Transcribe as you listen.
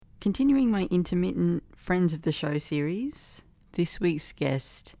Continuing my intermittent Friends of the Show series, this week's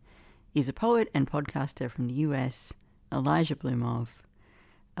guest is a poet and podcaster from the US, Elijah Blumov.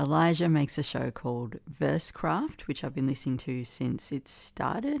 Elijah makes a show called Versecraft, which I've been listening to since it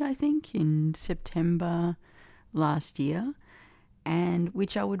started, I think, in September last year, and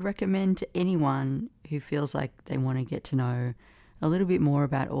which I would recommend to anyone who feels like they want to get to know a little bit more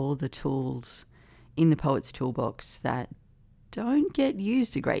about all the tools in the poet's toolbox that don't get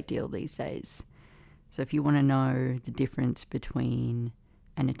used a great deal these days. So if you want to know the difference between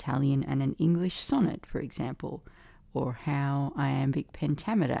an Italian and an English sonnet, for example, or how iambic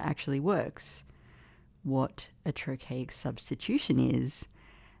pentameter actually works, what a trochaic substitution is,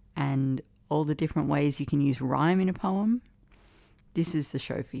 and all the different ways you can use rhyme in a poem, this is the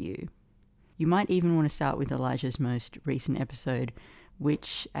show for you. You might even want to start with Elijah's most recent episode,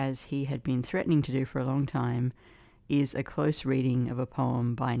 which, as he had been threatening to do for a long time, is a close reading of a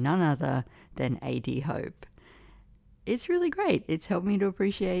poem by none other than A.D. Hope. It's really great. It's helped me to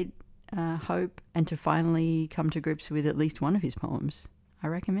appreciate Hope and to finally come to grips with at least one of his poems. I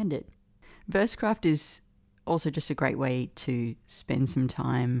recommend it. Versecraft is also just a great way to spend some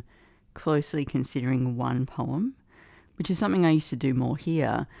time closely considering one poem, which is something I used to do more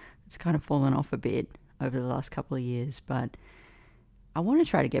here. It's kind of fallen off a bit over the last couple of years, but I want to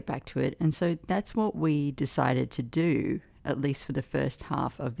try to get back to it, and so that's what we decided to do, at least for the first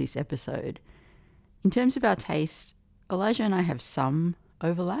half of this episode. In terms of our taste, Elijah and I have some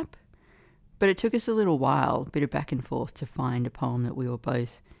overlap, but it took us a little while, a bit of back and forth, to find a poem that we were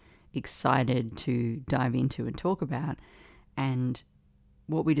both excited to dive into and talk about, and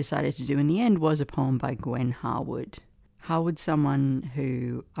what we decided to do in the end was a poem by Gwen Harwood. Harwood's someone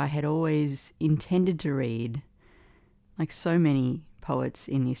who I had always intended to read. Like so many poets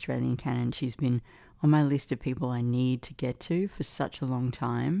in the Australian canon, she's been on my list of people I need to get to for such a long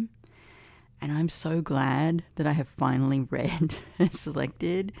time. And I'm so glad that I have finally read and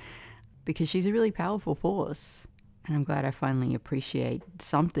selected, because she's a really powerful force. And I'm glad I finally appreciate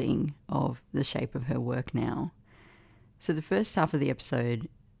something of the shape of her work now. So the first half of the episode,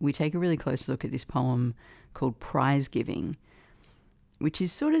 we take a really close look at this poem called Prize Giving, which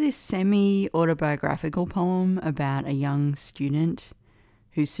is sort of this semi-autobiographical poem about a young student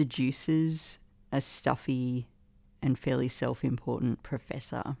who seduces a stuffy and fairly self-important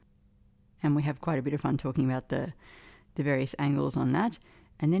professor. And we have quite a bit of fun talking about the various angles on that.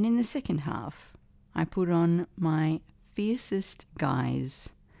 And then in the second half, I put on my fiercest guise,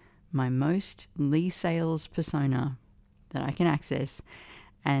 my most Lee Sales persona that I can access,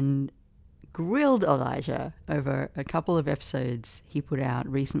 and grilled Elijah over a couple of episodes he put out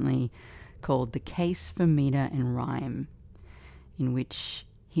recently called The Case for Metre and Rhyme, in which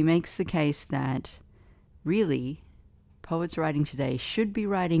he makes the case that really poets writing today should be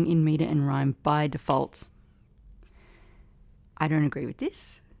writing in metre and rhyme by default. I don't agree with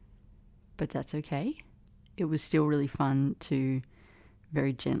this, but that's okay. It was still really fun to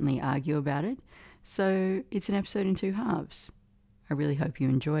very gently argue about it. So it's an episode in two halves. I really hope you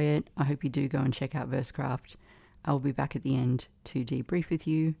enjoy it. I hope you do go and check out Versecraft. I will be back at the end to debrief with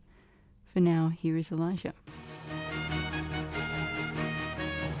you. For now, here is Elijah.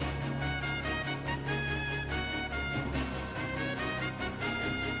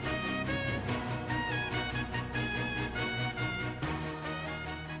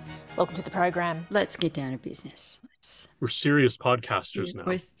 Welcome to the program. Let's get down to business. We're serious podcasters now.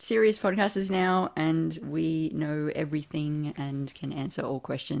 We're serious podcasters now, and we know everything and can answer all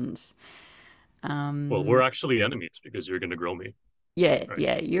questions. Well, we're actually enemies because you're going to grill me. Yeah, right?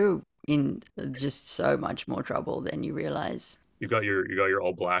 Yeah, you're in just so much more trouble than you realize. You got your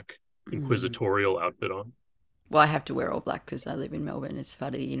all black inquisitorial outfit on. Well, I have to wear all black because I live in Melbourne. It's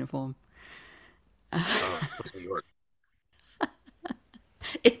part of the uniform. It's like New York.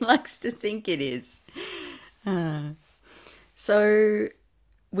 It likes to think it is. So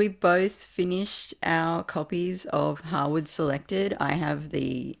we both finished our copies of Harwood Selected. I have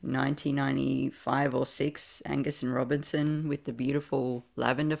the 1995 or 6 Angus and Robinson with the beautiful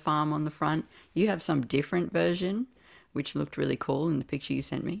lavender farm on the front. You have some different version, which looked really cool in the picture you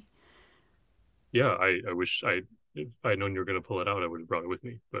sent me. Yeah, I wish if I'd known you were going to pull it out, I would have brought it with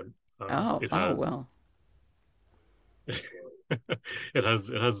me. But well. it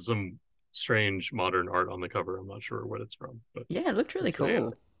has some strange modern art on the cover. I'm not sure what it's from, but yeah, it looked really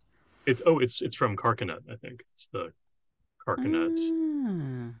cool. It's from Carcanet, I think. It's the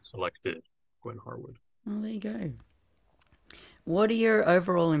Carcanet Selected Gwen Harwood. Oh, there you go. What are your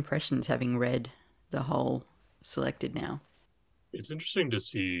overall impressions having read the whole Selected now? It's interesting to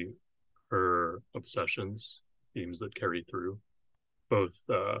see her obsessions, themes that carry through. both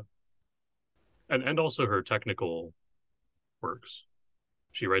and also her technical works.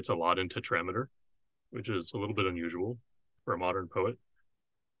 She writes a lot in tetrameter, which is a little bit unusual for a modern poet.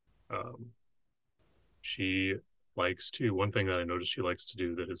 Um, she likes to, one thing that I noticed she likes to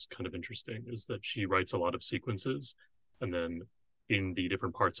do that is kind of interesting is that she writes a lot of sequences, and then in the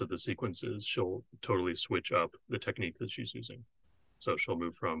different parts of the sequences, she'll totally switch up the technique that she's using. So she'll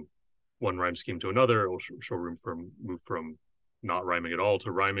move from one rhyme scheme to another, or she'll move from not rhyming at all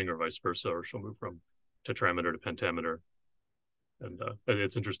to rhyming, or vice versa, or she'll move from tetrameter to pentameter. And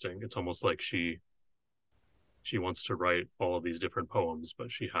it's interesting. It's almost like she wants to write all of these different poems,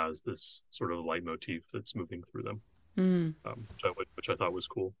 but she has this sort of leitmotif that's moving through them, Mm, which I thought was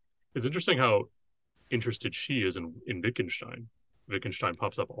cool. It's interesting how interested she is in Wittgenstein. Wittgenstein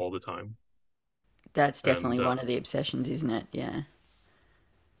pops up all the time, that's definitely and one of the obsessions, isn't it? Yeah.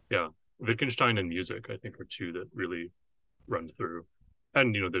 yeah, Wittgenstein and music I think are two that really run through.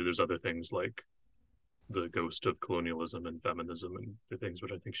 And there's other things like the ghost of colonialism and feminism and the things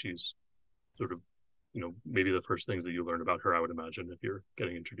which I think she's sort of maybe the first things that you learn about her, I would imagine, if you're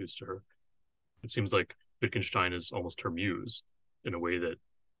getting introduced to her. It seems like Wittgenstein is almost her muse in a way that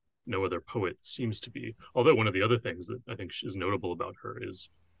no other poet seems to be. Although one of the other things that I think is notable about her is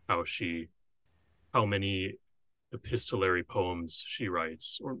how many epistolary poems she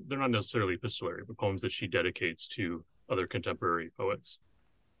writes, or they're not necessarily epistolary, but poems that she dedicates to other contemporary poets.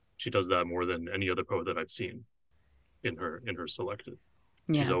 She does that more than any other poet that I've seen in her selected.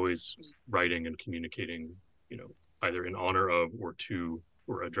 She's Yeah. always writing and communicating, either in honor of or to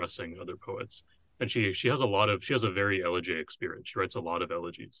or addressing other poets. And she has a very elegiac spirit. She writes a lot of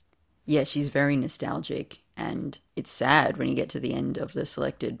elegies. Yeah, she's very nostalgic, and it's sad when you get to the end of the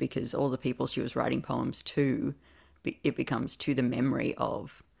selected because all the people she was writing poems to, it becomes to the memory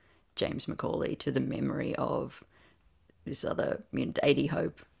of James Macaulay, to the memory of this other, Deity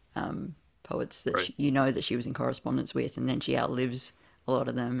Hope, poets that Right. that she was in correspondence with, and then she outlives a lot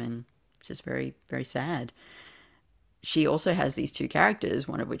of them, and it's just very, very sad. She also has these two characters,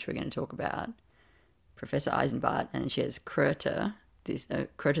 one of which we're going to talk about, Professor Eisenbart, and she has Kröter.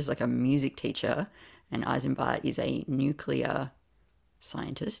 Kröter's like a music teacher, and Eisenbart is a nuclear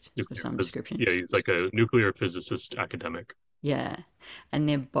scientist of Nuclear some description. Yeah, he's like a nuclear physicist academic. Yeah, and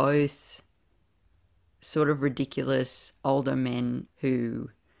they're both sort of ridiculous older men who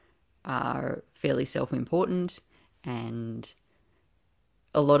are fairly self-important, and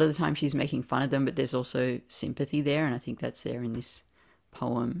a lot of the time she's making fun of them, but there's also sympathy there, and I think that's there in this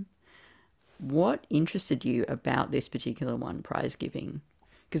poem. What interested you about this particular one, prize giving?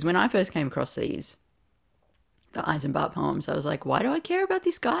 Because when I first came across the Eisenbart poems, I was like, why do I care about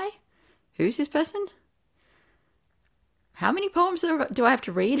this guy? Who's this person? How many poems do I have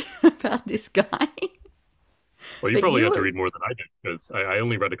to read about this guy? Well, you But probably you got to were, read more than I did because I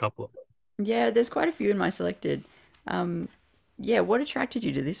only read a couple of them. yeah, there's quite a few in my selected. Um, yeah, what attracted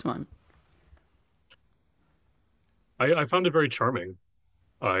you to this one? I found it very charming.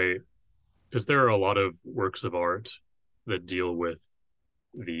 I Because there are a lot of works of art that deal with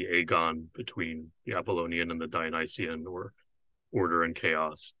the agon between the Apollonian and the Dionysian, or order and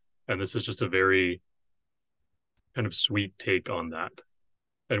chaos. And this is just a very kind of sweet take on that.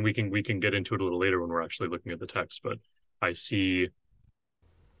 And we can get into it a little later when we're actually looking at the text, but I see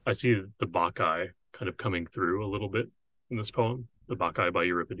I see the Bacchae kind of coming through a little bit in this poem, the Bacchae by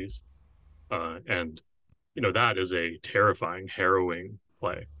Euripides. And that is a terrifying, harrowing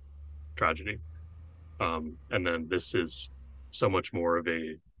play, tragedy. And then this is so much more of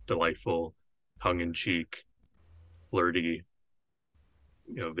a delightful, tongue-in-cheek, flirty,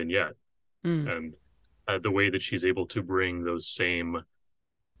 vignette. Mm, And the way that she's able to bring those same,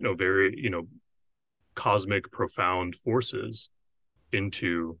 very, cosmic, profound forces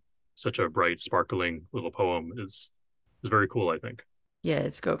into such a bright, sparkling little poem is very cool, I think. yeah,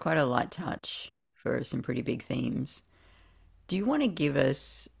 it's got quite a light touch for some pretty big themes. Do you want to give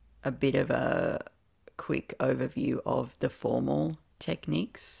us a bit of a quick overview of the formal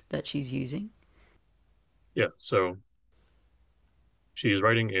techniques that she's using? Yeah, so she is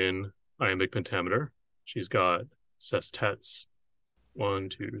writing in iambic pentameter. She's got sestets, one,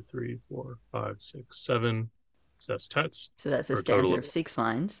 two, three, four, five, six, seven sestets So that's a for a total stanza of, of 6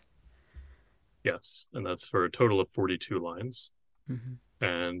 lines. yes, and that's for a total of 42 lines. Hmm.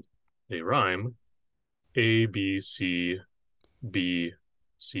 And they rhyme A, B, C, B,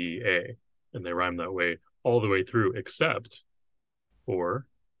 C, A. And they rhyme that way all the way through, except for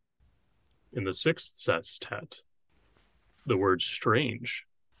in the sixth sestet, the word strange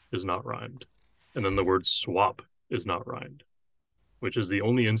is not rhymed. And then the word swap is not rhymed, which is the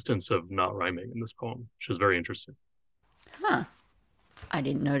only instance of not rhyming in this poem, which is very interesting. Huh. I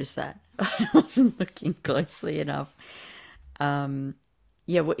didn't notice that. I wasn't looking closely enough.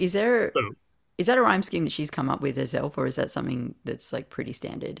 Yeah, well, So, is that a rhyme scheme that she's come up with herself, or is that something that's like pretty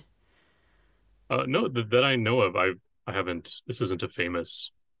standard? no, that I know of, I haven't. This isn't a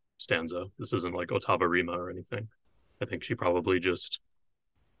famous stanza. This isn't like Otava Rima or anything. I think she probably just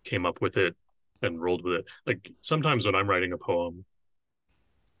came up with it and rolled with it. Like sometimes when I'm writing a poem,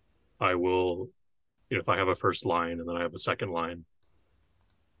 I will, if I have a first line and then I have a second line,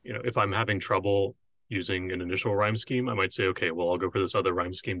 if I'm having trouble using an initial rhyme scheme, I might say, okay, well, I'll go for this other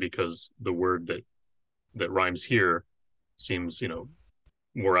rhyme scheme because the word that rhymes here seems,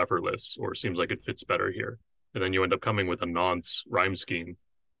 more effortless or seems like it fits better here. And then you end up coming with a nonce rhyme scheme.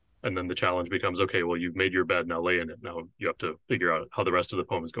 And then the challenge becomes, okay, well, you've made your bed, now lay in it. Now you have to figure out how the rest of the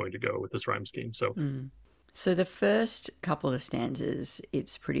poem is going to go with this rhyme scheme. So, So the first couple of stanzas,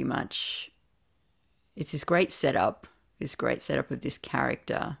 it's this great setup of this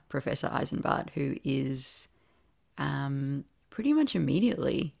character, Professor Eisenbart, who is pretty much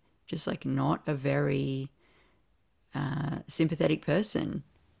immediately just like not a very sympathetic person.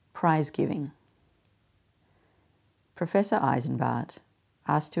 Prize giving. Professor Eisenbart,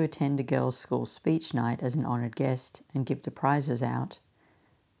 asked to attend a girls' school speech night as an honoured guest and give the prizes out,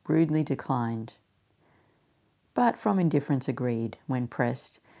 rudely declined, but from indifference agreed, when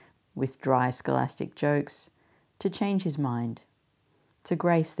pressed with dry scholastic jokes, to change his mind, to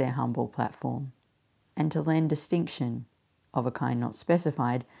grace their humble platform, and to lend distinction, of a kind not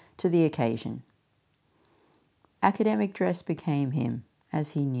specified, to the occasion. Academic dress became him,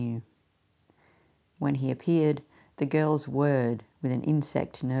 as he knew. When he appeared, the girls whirred with an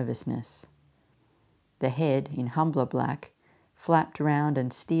insect nervousness. The head, in humbler black, flapped round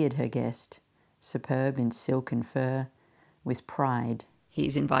and steered her guest, superb in silk and fur, with pride.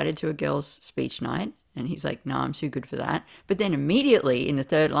 He's invited to a girls' speech night, and he's like, no, I'm too good for that. But then immediately in the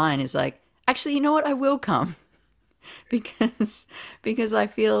third line is like, actually, you know what, I will come. because I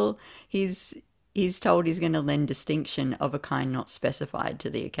feel he's told he's going to lend distinction of a kind not specified to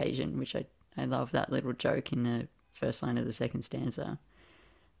the occasion, which I love that little joke in the first line of the second stanza.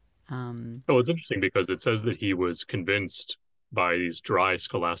 oh, it's interesting because it says that he was convinced by these dry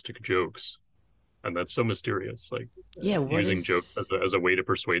scholastic jokes, and that's so mysterious. Like Yeah, using jokes as a way to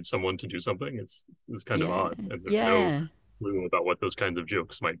persuade someone to do something, it's kind of odd, and there's no clue about what those kinds of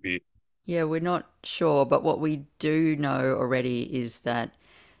jokes might be. Yeah, we're not sure, but what we do know already is that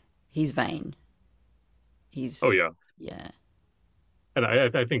he's vain. Oh yeah, Yeah. and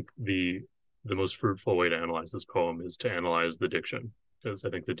I think the most fruitful way to analyze this poem is to analyze the diction, because I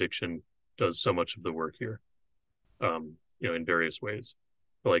think the diction does so much of the work here, in various ways.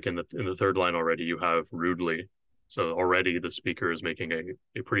 Like in the third line already, you have rudely, so already the speaker is making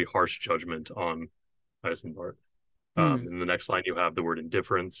a pretty harsh judgment on Eisenbart. In the next line, you have the word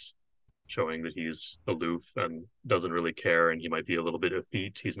indifference, showing that he's aloof and doesn't really care, and he might be a little bit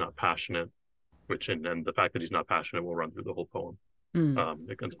effete. He's not passionate, and the fact that he's not passionate will run through the whole poem,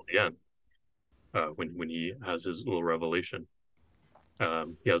 until the end, when he has his little revelation.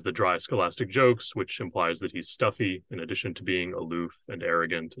 He has the dry scholastic jokes, which implies that he's stuffy, in addition to being aloof and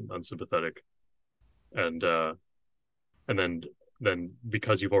arrogant and unsympathetic. And then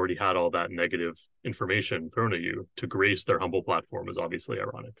because you've already had all that negative information thrown at you, to grace their humble platform is obviously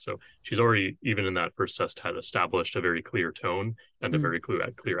ironic. So she's already, even in that first test, had established a very clear tone and a very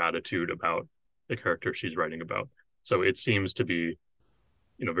clear attitude about the character she's writing about. So it seems to be,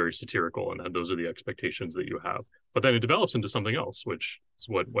 very satirical, and those are the expectations that you have. But then it develops into something else, which is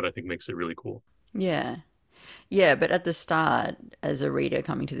what I think makes it really cool. Yeah. Yeah, but at the start, as a reader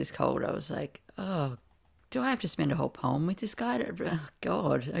coming to this cold, I was like, oh, do I have to spend a whole poem with this guy? Oh,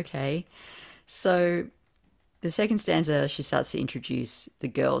 God, okay. So the second stanza, she starts to introduce the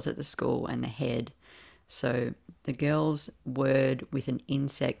girls at the school and the head. So the girls' word with an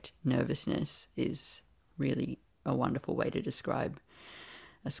insect nervousness is really a wonderful way to describe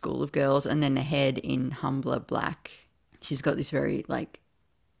a school of girls. And then the head in humbler black. She's got this very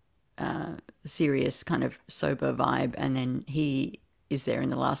serious kind of sober vibe. And then he is there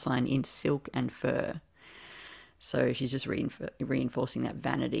in the last line in silk and fur. So she's just reinforcing that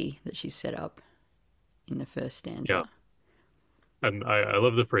vanity that she's set up in the first stanza. Yeah. And I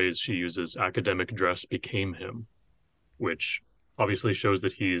love the phrase she uses, academic dress became him, which obviously shows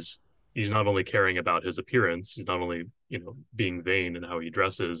that he's not only caring about his appearance, he's not only, being vain in how he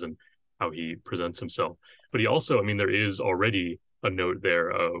dresses and how he presents himself, but he also, there is already a note there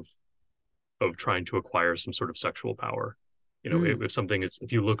of trying to acquire some sort of sexual power.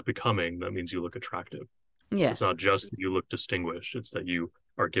 If you look becoming, that means you look attractive. Yeah. It's not just that you look distinguished, it's that you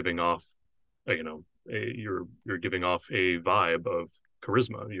are giving off, you're giving off a vibe of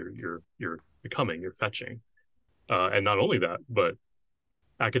charisma, you're becoming, you're fetching. And not only that, but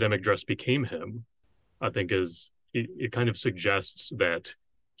academic dress became him. I think it kind of suggests that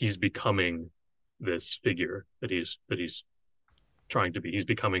he's becoming this figure that he's trying to be. He's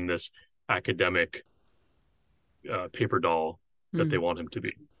becoming this academic paper doll that they want him to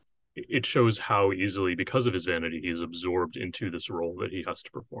be. It shows how easily, because of his vanity, he's absorbed into this role that he has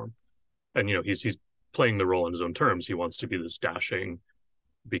to perform. And he's playing the role on his own terms. He wants to be this dashing,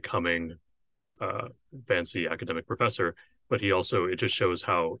 becoming fancy academic professor, but it just shows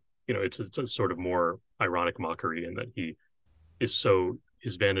how it's a sort of more ironic mockery in that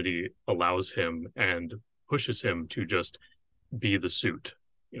his vanity allows him and pushes him to just be the suit,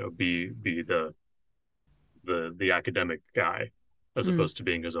 be the academic guy, as opposed to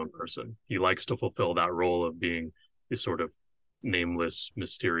being his own person. He likes to fulfill that role of being this sort of nameless,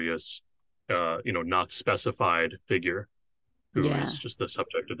 mysterious, not specified figure who is just the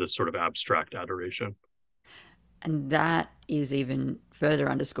subject of this sort of abstract adoration. And that is even further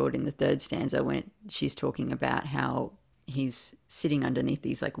underscored in the third stanza when she's talking about how he's sitting underneath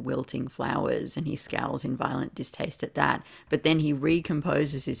these like wilting flowers and he scowls in violent distaste at that. But then he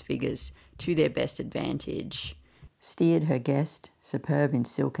recomposes his figures to their best advantage. Steered her guest, superb in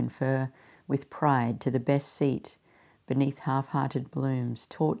silk and fur, with pride to the best seat, beneath half-hearted blooms,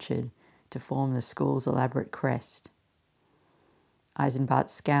 tortured to form the school's elaborate crest. Eisenbart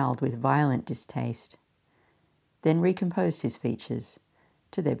scowled with violent distaste, then recomposed his features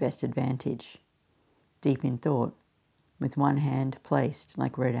to their best advantage, deep in thought, with one hand placed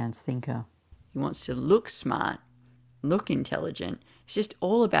like Rodin's thinker. He wants to look smart, look intelligent. It's just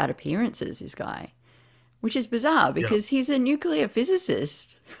all about appearances, this guy, which is bizarre because he's a nuclear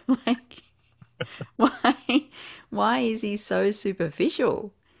physicist. Like, why is he so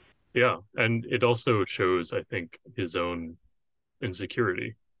superficial? Yeah, and it also shows, I think, his own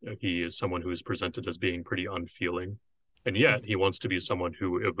insecurity. He is someone who is presented as being pretty unfeeling, and yet he wants to be someone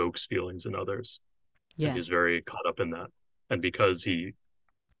who evokes feelings in others. And he's very caught up in that. And because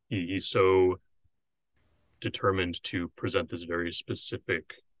he's so determined to present this very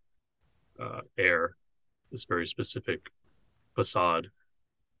specific air, this very specific facade,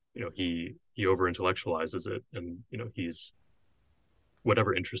 he over intellectualizes it, and he's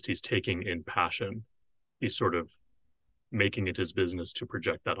whatever interest he's taking in passion, he's sort of making it his business to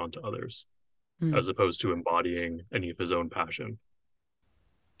project that onto others, as opposed to embodying any of his own passion.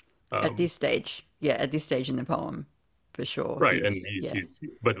 At this stage in the poem, for sure. Right, and he's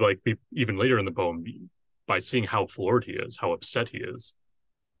but like even later in the poem, by seeing how floored he is, how upset he is,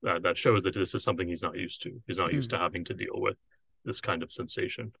 that shows that this is something he's not used to. He's not used to having to deal with this kind of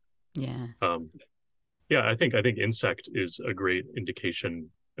sensation. Yeah. I think insect is a great indication,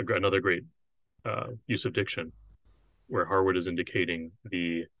 another great use of diction, where Harwood is indicating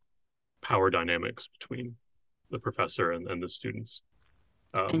the power dynamics between the professor and the students.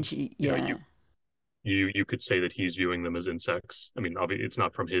 And she, you could say that he's viewing them as insects. I mean, obviously, it's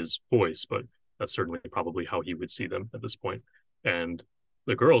not from his voice, but that's certainly probably how he would see them at this point. And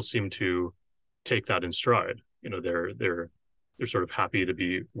the girls seem to take that in stride. They're sort of happy to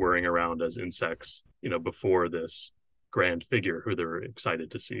be whirring around as insects, before this grand figure who they're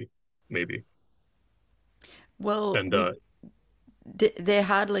excited to see, maybe. Well, and they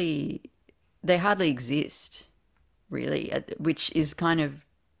hardly exist, really, which is kind of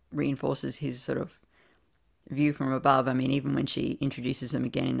reinforces his sort of view from above. I mean, even when she introduces them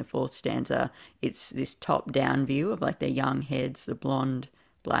again in the fourth stanza, it's this top-down view of like their young heads, the blonde,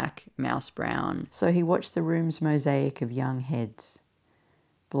 black, mouse brown. So he watched the room's mosaic of young heads,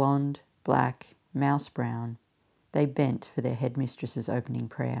 blonde, black, mouse brown. They bent for their headmistress's opening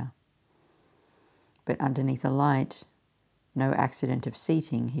prayer. But underneath a light, no accident of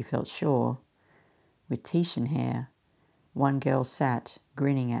seating, he felt sure, with Titian hair, one girl sat,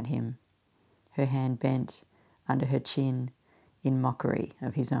 grinning at him, her hand bent under her chin in mockery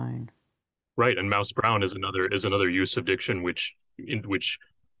of his own. Right, and mouse brown is another use of diction which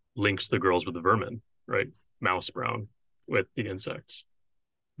links the girls with the vermin, right? Mouse brown with the insects.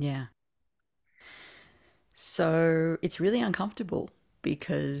 Yeah. So it's really uncomfortable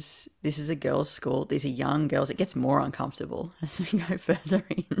because this is a girls' school. These are young girls. It gets more uncomfortable as we go further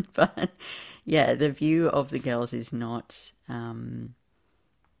in. But yeah, the view of the girls is not...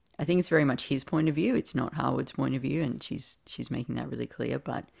 I think it's very much his point of view. It's not Harwood's point of view, and she's making that really clear.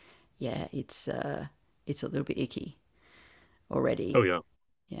 But yeah, it's a little bit icky already. Oh, yeah.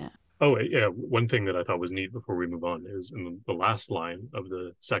 Yeah. Oh, yeah. One thing that I thought was neat before we move on is in the last line of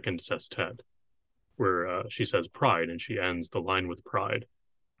the second sestet, where she says pride, and she ends the line with pride.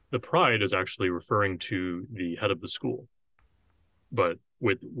 The pride is actually referring to the head of the school. but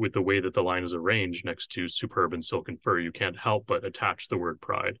with the way that the line is arranged next to superb and silken fur, you can't help but attach the word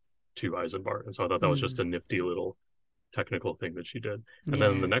pride to Eisenbart. And so I thought that was just a nifty little technical thing that she did. And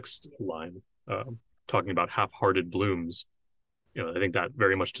then the next line, talking about half-hearted blooms, I think that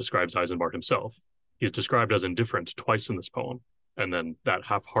very much describes Eisenbart himself. He's described as indifferent twice in this poem. And then that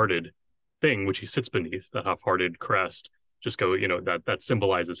half-hearted thing, which he sits beneath, that half-hearted crest, just that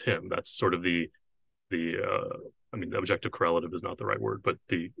symbolizes him. That's sort of the objective correlative is not the right word, but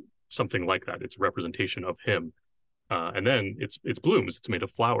something like that. It's a representation of him. And then it's blooms. It's made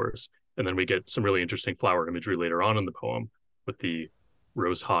of flowers. And then we get some really interesting flower imagery later on in the poem with the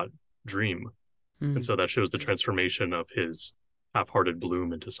rose hot dream. And so that shows the transformation of his half-hearted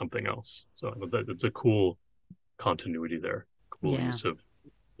bloom into something else. So it's a cool continuity there. Cool use of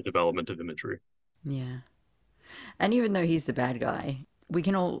the development of imagery. Yeah. And even though he's the bad guy, we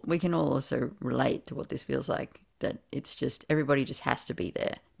can all also relate to what this feels like, that it's just everybody just has to be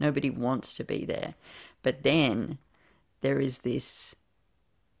there. Nobody wants to be there. But then there is this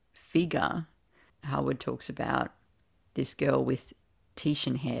figure. Howard talks about this girl with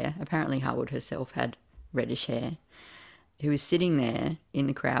Titian hair. Apparently Howard herself had reddish hair, who is sitting there in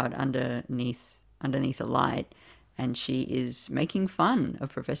the crowd underneath a light, and she is making fun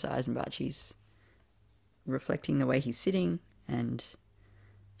of Professor Eisenbart. She's reflecting the way he's sitting, and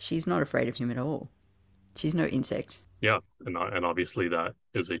she's not afraid of him at all. She's no insect. Yeah, and obviously that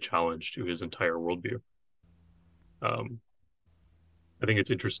is a challenge to his entire worldview. I think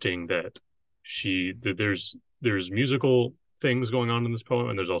it's interesting that there's musical things going on in this poem,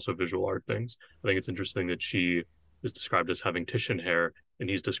 and there's also visual art things. I think it's interesting that she is described as having Titian hair, and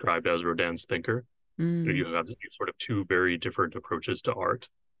he's described as Rodin's thinker. You have sort of two very different approaches to art.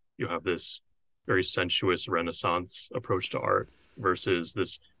 You have this very sensuous Renaissance approach to art versus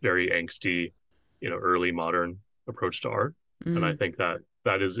this very angsty, early modern approach to art. And I think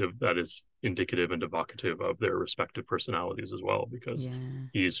that is indicative and evocative of their respective personalities as well, because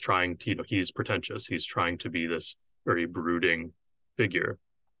he's trying to, he's pretentious. He's trying to be this very brooding figure.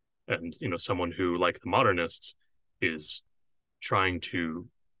 And, someone who, like the modernists, is trying to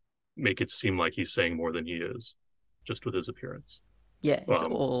make it seem like he's saying more than he is, just with his appearance. Yeah, it's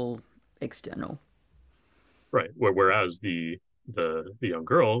all external. Right. Whereas the young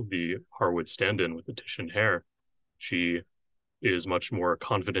girl, the Harwood stand-in with the Titian hair, she is much more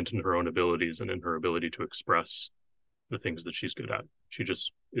confident in her own abilities and in her ability to express the things that she's good at. She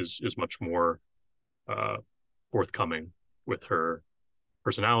just is much more forthcoming with her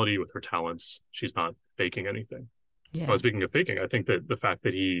personality, with her talents. She's not faking anything. Yeah. Speaking of faking, I think that the fact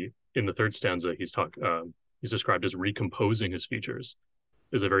that in the third stanza, he's described as recomposing his features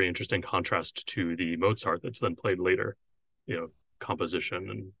is a very interesting contrast to the Mozart that's then played later, composition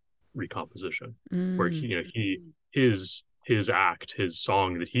and recomposition, where his act, his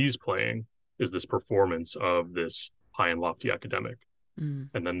song that he's playing is this performance of this high and lofty academic. And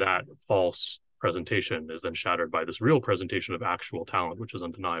then that false presentation is then shattered by this real presentation of actual talent, which is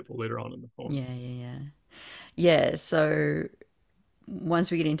undeniable later on in the poem. Yeah, so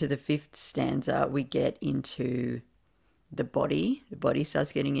once we get into the fifth stanza, we get into the body. The body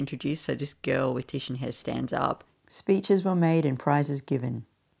starts getting introduced. So this girl with Titian hair stands up. Speeches were made and prizes given.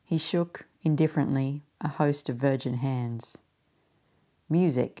 He shook, indifferently, a host of virgin hands.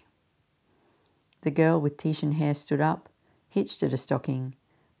 Music. The girl with Titian hair stood up, hitched at a stocking,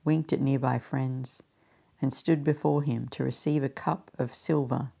 winked at nearby friends, and stood before him to receive a cup of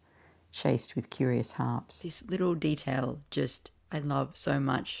silver chased with curious harps. This little detail I love so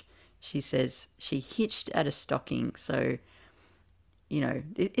much. She says she hitched at a stocking. So,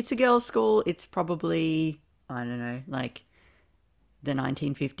 it's a girls' school. It's probably, I don't know, like the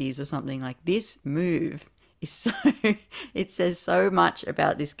 1950s or something. Like, this move is so, it says so much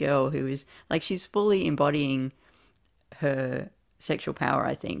about this girl who is, like, she's fully embodying her sexual power,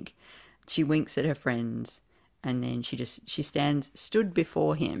 I think. She winks at her friends. And then she stood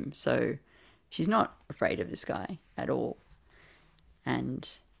before him. So she's not afraid of this guy at all. And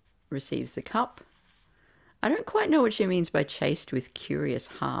receives the cup. I don't quite know what she means by chased with curious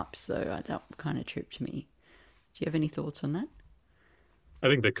harps, though. That kind of tripped me. Do you have any thoughts on that? I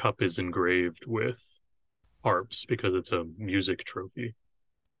think the cup is engraved with harps because it's a music trophy.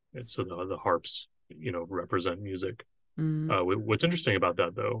 And so the harps, represent music. What's interesting about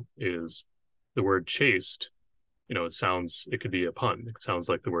that, though, is the word chaste. It could be a pun. It sounds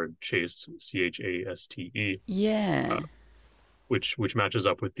like the word chaste, chaste. Yeah. Which matches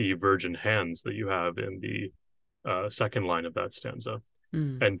up with the virgin hands that you have in the second line of that stanza.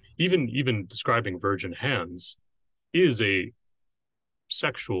 And even describing virgin hands is a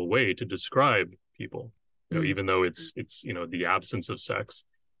sexual way to describe people. Even though it's the absence of sex,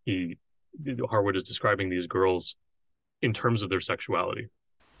 Harwood is describing these girls in terms of their sexuality.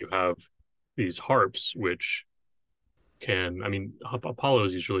 You have these harps, which Apollo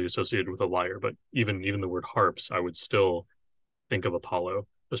is usually associated with a lyre, but even the word harps, I would still think of Apollo,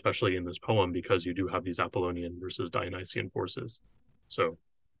 especially in this poem, because you do have these Apollonian versus Dionysian forces. So,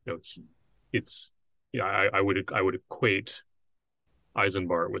 it's I would equate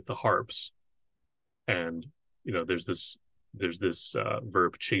Eisenbart with the harps, and there's this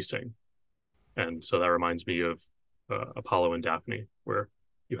verb chasing, and so that reminds me of Apollo and Daphne, where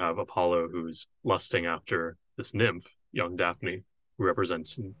you have Apollo who's lusting after this nymph, young Daphne, who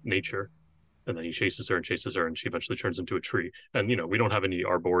represents nature, and then he chases her, and she eventually turns into a tree. And we don't have any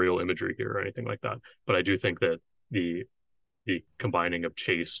arboreal imagery here or anything like that, but I do think that the combining of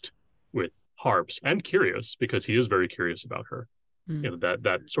chaste with harps and curious, because he is very curious about her,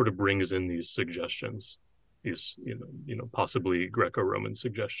 that sort of brings in these suggestions, these possibly Greco-Roman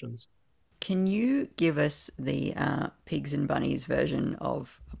suggestions. Can you give us the Pigs and Bunnies version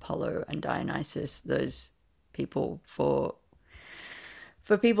of Apollo and Dionysus, those people, for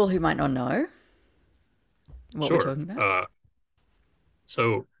people who might not know what Sure. we're talking about?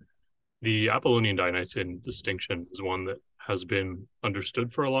 So the Apollonian Dionysian distinction is one that has been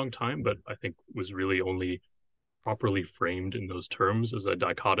understood for a long time, but I think was really only properly framed in those terms as a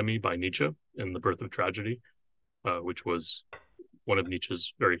dichotomy by Nietzsche in The Birth of Tragedy, which was one of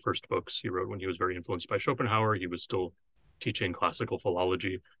Nietzsche's very first books he wrote when he was very influenced by Schopenhauer. He was still teaching classical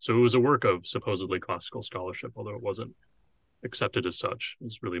philology. So it was a work of supposedly classical scholarship, although it wasn't accepted as such. It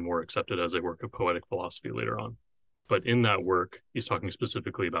was really more accepted as a work of poetic philosophy later on. But in that work, he's talking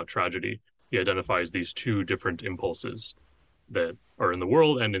specifically about tragedy. He identifies these two different impulses that are in the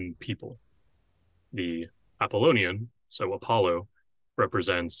world and in people. The Apollonian, so Apollo,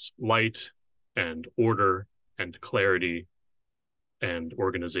 represents light and order and clarity and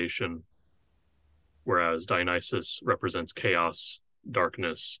organization, whereas Dionysus represents chaos,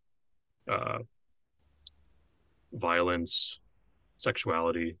 darkness, violence,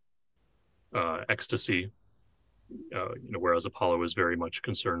 sexuality, ecstasy, whereas Apollo is very much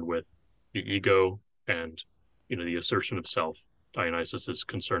concerned with the ego and the assertion of self. Dionysus is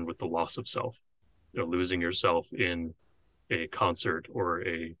concerned with the loss of self, losing yourself in a concert or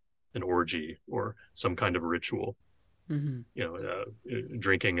an orgy or some kind of ritual.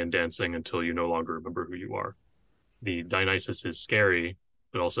 Drinking and dancing until you no longer remember who you are. The Dionysus is scary,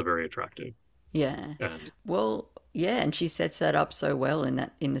 but also very attractive. Yeah. And she sets that up so well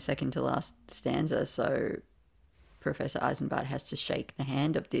in the second to last stanza. So Professor Eisenbart has to shake the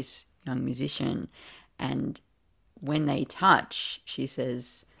hand of this young musician, and when they touch, she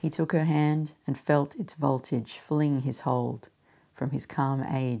says, "He took her hand and felt its voltage fling his hold from his calm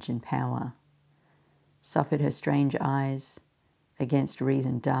age and power. Suffered her strange eyes, against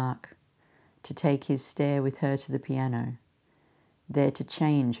reason dark, to take his stare with her to the piano, there to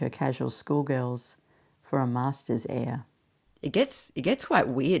change her casual schoolgirls for a master's air." It gets quite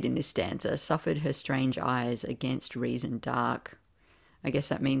weird in this stanza. Suffered her strange eyes, against reason dark. I guess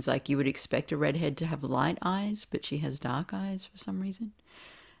that means you would expect a redhead to have light eyes, but she has dark eyes for some reason.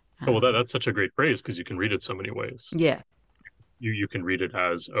 That's such a great phrase because you can read it so many ways. Yeah. You can read it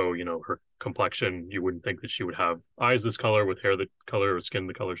as, her complexion, you wouldn't think that she would have eyes this color with hair the color or skin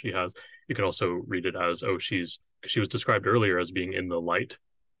the color she has. You can also read it as, she was described earlier as being in the light,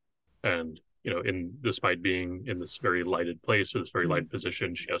 and despite being in this very lighted place or this very light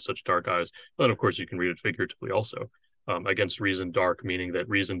position, she has such dark eyes. Then of course you can read it figuratively also, against reason dark, meaning that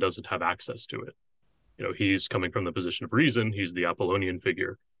reason doesn't have access to it. He's coming from the position of reason. He's the Apollonian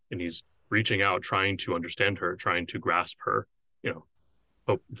figure, and he's reaching out, trying to understand her, trying to grasp her.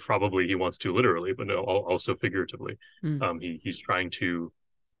 Probably he wants to literally, but also figuratively. He's trying to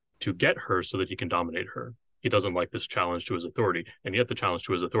get her so that he can dominate her. He doesn't like this challenge to his authority, and yet the challenge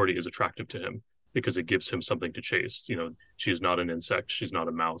to his authority is attractive to him because it gives him something to chase. She is not an insect. She's not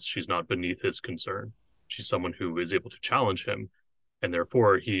a mouse. She's not beneath his concern. She's someone who is able to challenge him, and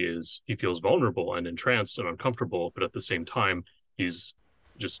therefore he feels vulnerable and entranced and uncomfortable, but at the same time, he's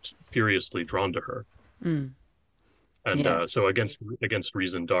just furiously drawn to her. So against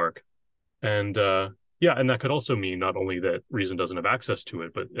reason dark. And and that could also mean not only that reason doesn't have access to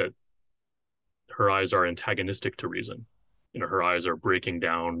it, but that her eyes are antagonistic to reason. Her eyes are breaking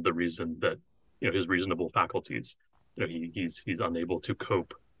down the reason that, his reasonable faculties. He's unable to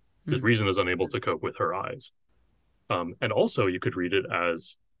cope. His reason is unable to cope with her eyes. And also you could read it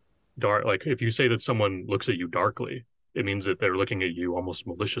as dark. Like if you say that someone looks at you darkly, it means that they're looking at you almost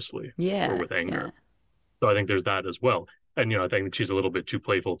maliciously or with anger. Yeah. So I think there's that as well. And, I think she's a little bit too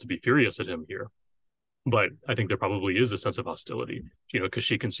playful to be furious at him here. But I think there probably is a sense of hostility, because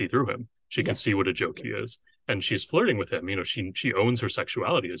she can see through him. She can Yeah. see what a joke he is. And she's flirting with him. She owns her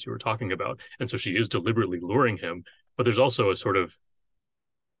sexuality, as you were talking about. And so she is deliberately luring him. But there's also a sort of,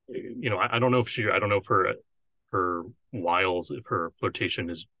 I don't know I don't know if her wiles, if her flirtation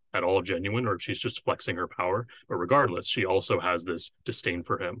is at all genuine or if she's just flexing her power. But regardless, she also has this disdain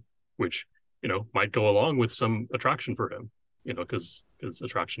for him, which, might go along with some attraction for him, because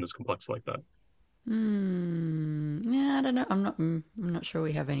attraction is complex like that. Yeah, I don't know. I'm not sure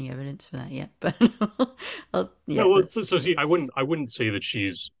we have any evidence for that yet, but yeah, No, well, so, that's so see, I wouldn't say that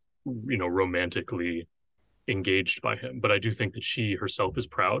she's, romantically engaged by him, but I do think that she herself is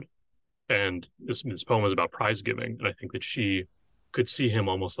proud. And this poem is about prize giving, and I think that she could see him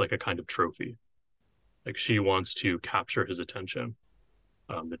almost like a kind of trophy. Like she wants to capture his attention,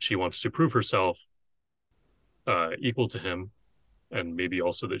 that she wants to prove herself equal to him, and maybe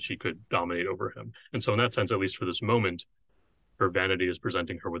also that she could dominate over him. And so, in that sense, at least for this moment, her vanity is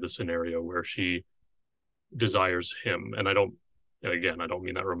presenting her with a scenario where she desires him. And again, I don't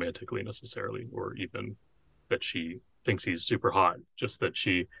mean that romantically necessarily, or even that she thinks he's super hot. Just that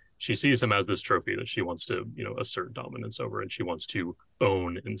she sees him as this trophy that she wants to, assert dominance over, and she wants to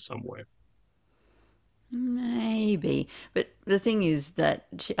own in some way. maybe. But the thing is that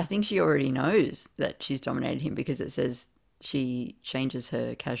I think she already knows that she's dominated him because it says she changes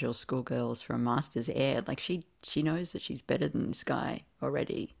her casual schoolgirls for a master's air. Like she knows that she's better than this guy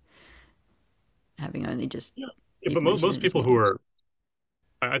already, having only just Yeah, yeah, is but mentioned most in this people who meeting.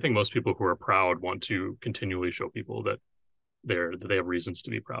 are, I think most people who are proud want to continually show people that they have reasons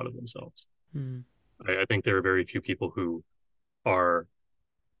to be proud of themselves. Mm. I think there are very few people who are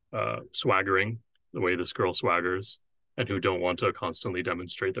swaggering the way this girl swaggers, and who don't want to constantly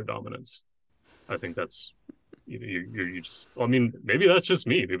demonstrate their dominance. I think that's you just. Well, I mean, maybe that's just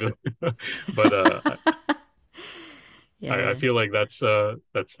me, maybe, but I Yeah. feel like that's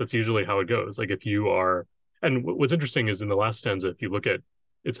usually how it goes. Like if you are, and what's interesting is in the last stanza, if you look at,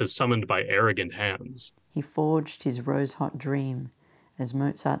 it says summoned by arrogant hands. He forged his rose-hot dream, as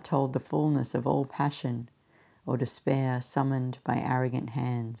Mozart told the fullness of all passion or despair summoned by arrogant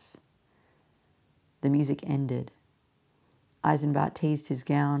hands. The music ended. Eisenbart teased his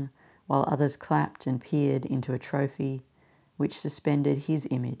gown, while others clapped and peered into a trophy which suspended his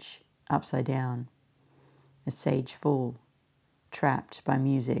image upside down. A sage fool, trapped by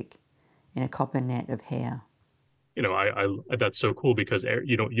music in a copper net of hair. I that's so cool because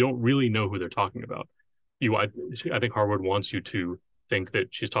you don't really know who they're talking about. I think Harwood wants you to think that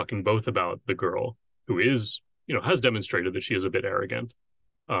she's talking both about the girl who is, has demonstrated that she is a bit arrogant,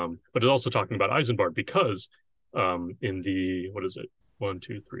 but is also talking about Eisenbart because, in the, what is it, one,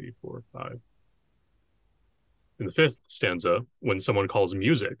 two, three, four, five, in the fifth stanza, when someone calls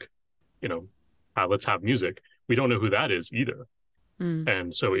music, you know, let's have music, we don't know who that is either. Mm.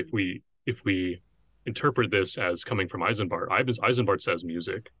 And so if we interpret this as coming from Eisenbart says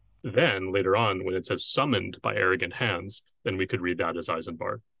music. Then later on, when it says summoned by arrogant hands, then we could read that as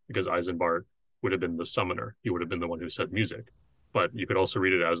Eisenbart, because Eisenbart would have been the summoner. He would have been the one who said music. But you could also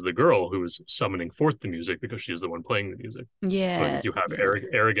read it as the girl who is summoning forth the music because she is the one playing the music. So I Yeah, think you have yeah.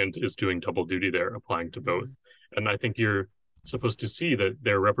 arrogant is doing double duty there, applying to both. And I think you're supposed to see that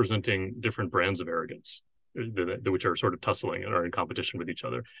they're representing different brands of arrogance, which are sort of tussling and are in competition with each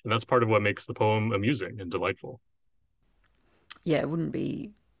other. And that's part of what makes the poem amusing and delightful. Yeah, it wouldn't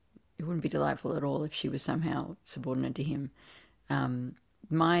be delightful at all if she was somehow subordinate to him.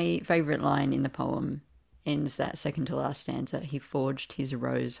 My favourite line in the poem ends that second to last stanza. He forged his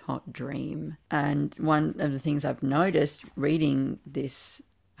rose hot dream. And one of the things I've noticed reading this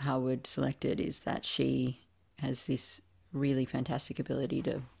Harwood selected is that she has this really fantastic ability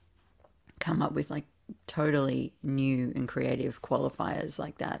to come up with like totally new and creative qualifiers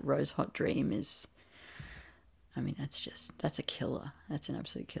like that. Rose hot dream is, I mean, that's a killer. That's an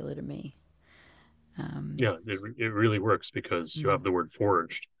absolute killer to me. Yeah, it really works because you Mm, have the word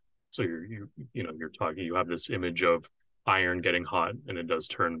forged. So you're talking, you have this image of iron getting hot and it does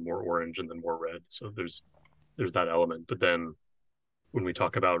turn more orange and then more red. So there's that element. But then when we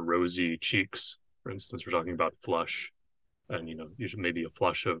talk about rosy cheeks, for instance, we're talking about flush, and usually maybe a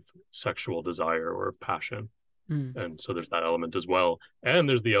flush of sexual desire or of passion. mm. And so there's that element as well. And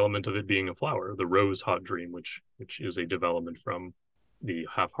there's the element of it being a flower, the rose hot dream, which is a development from the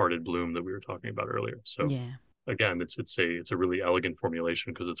half-hearted bloom that we were talking about earlier. So Yeah. again, it's a really elegant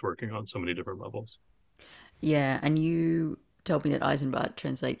formulation because it's working on so many different levels. Yeah, and you told me that Eisenbart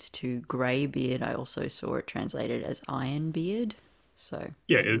translates to grey beard. I also saw it translated as iron beard. So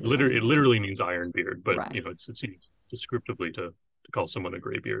Yeah, maybe it there's something literally it there to literally this. means iron beard, but Right. it's used descriptively to call someone a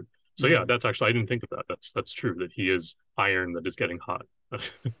gray beard. So yeah, that's actually, I didn't think of that. That's true, that he is iron that is getting hot.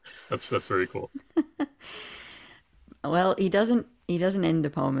 That's very cool. Well, he doesn't end the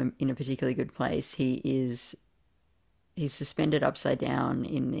poem in a particularly good place. He's suspended upside down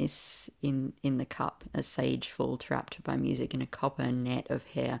in the cup, a sage full trapped by music in a copper net of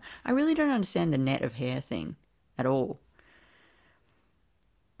hair. I really don't understand the net of hair thing at all.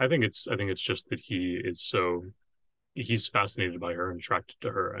 I think it's just that he's fascinated by her and attracted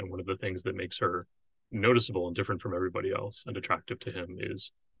to her, and one of the things that makes her noticeable and different from everybody else and attractive to him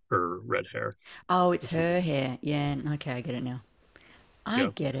is her red hair. Oh, it's That's what, her hair. Yeah, okay, I get it now. I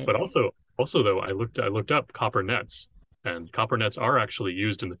yeah. get it. But also though, I looked up copper nets, and copper nets are actually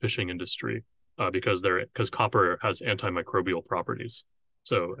used in the fishing industry because copper has antimicrobial properties.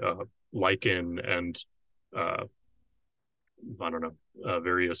 So lichen and uh, I don't know,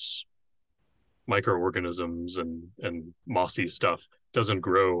 various microorganisms and mossy stuff doesn't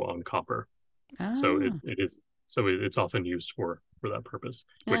grow on copper. So Ah, it's often used for that purpose.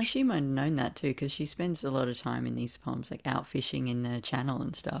 yeah, Which she might have known that too, because she spends a lot of time in these poems, like out fishing in the channel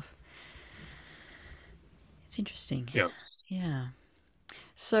and stuff. It's interesting. yeah, Yeah.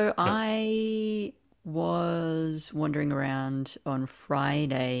 So yeah. I was wandering around on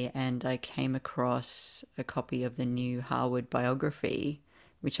Friday and I came across a copy of the new Harwood biography,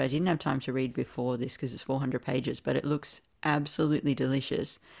 which I didn't have time to read before this because it's 400 pages, but it looks absolutely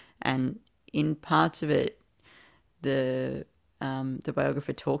delicious. And in parts of it, the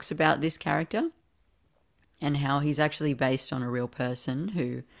biographer talks about this character and how he's actually based on a real person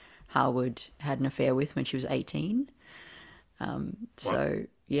who Harwood had an affair with when she was 18. Wow. So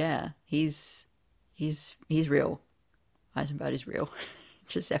yeah, he's real. Eisenbart is real.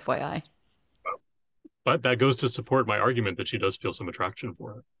 Just FYI. But that goes to support my argument that she does feel some attraction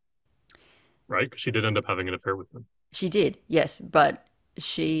for him, right? Because she did end up having an affair with him. She did, yes, but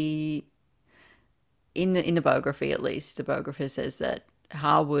she in the biography at least, the biographer says that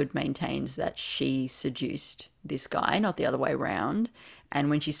Harwood maintains that she seduced this guy, not the other way around. And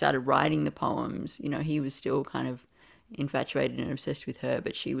when she started writing the poems, he was still kind of infatuated and obsessed with her,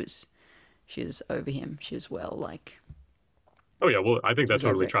 but she was over him. She was Oh yeah, well, I think she that was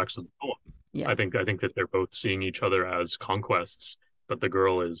over totally it. tracks with the poem. Yeah, I think that they're both seeing each other as conquests, but the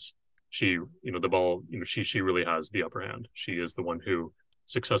girl is she, the ball, she really has the upper hand. She is the one who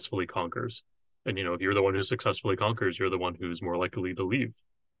successfully conquers. And if you're the one who successfully conquers, you're the one who's more likely to leave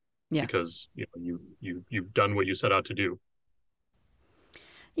yeah, because you've done what you set out to do.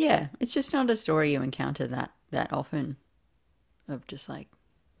 yeah. It's just not a story you encounter that often. Of just like,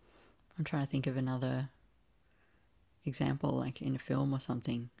 I'm trying to think of another example, like in a film or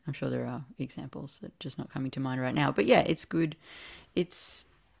something. I'm sure there are examples that are just not coming to mind right now. But yeah, it's good. It's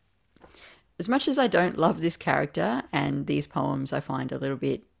as much as I don't love this character and these poems, I find a little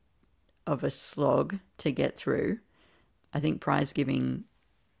bit of a slog to get through. I think prize giving,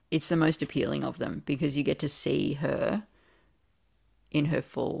 it's the most appealing of them because you get to see her in her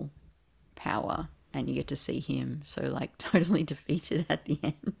full power and you get to see him so like totally defeated at the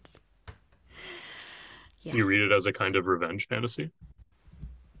end. Yeah. You read it as a kind of revenge fantasy.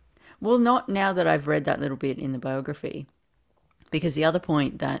 Well, not now that I've read that little bit in the biography, because the other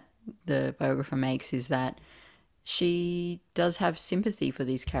point that the biographer makes is that she does have sympathy for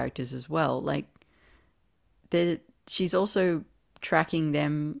these characters as well. Like, she's also tracking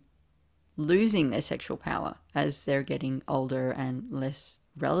them losing their sexual power as they're getting older and less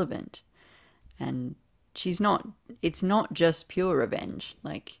relevant. And it's not just pure revenge.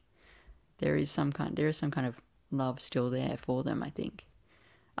 Like, there is some kind of love still there for them, I think.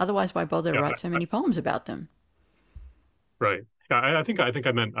 Otherwise, why bother Yeah, write so many poems about them? right. Yeah, I think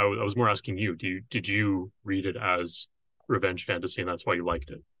I meant I was more asking you. Did you read it as revenge fantasy and that's why you liked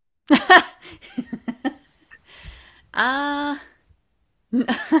it? Ah,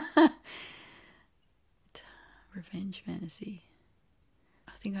 revenge fantasy.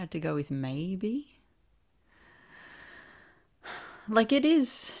 I think I had to go with maybe. Like it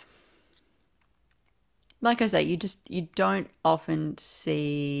is, like I say, you don't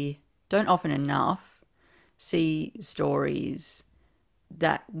often enough see stories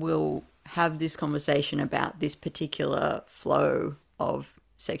that will have this conversation about this particular flow of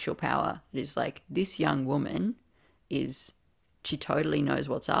sexual power. It is like this young woman is she totally knows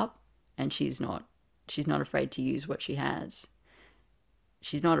what's up and she's not afraid to use what she has.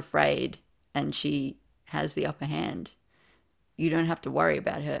 She's not afraid and she has the upper hand. You don't have to worry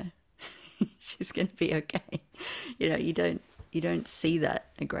about her. She's going to be okay. You don't see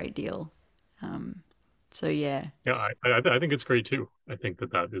that a great deal. Um, so yeah. Yeah, I think it's great too. I think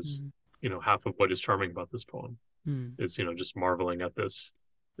that is Mm, half of what is charming about this poem mm, is just marveling at this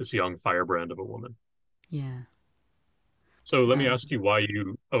this young firebrand of a woman. Yeah. So let me Um, ask you why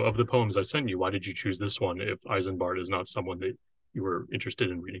you, of the poems I sent you, why did you choose this one if Eisenbart is not someone that you were interested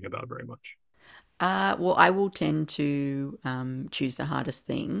in reading about very much? well, I will tend to choose the hardest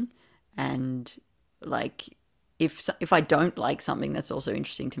thing, and like if I don't like something, that's also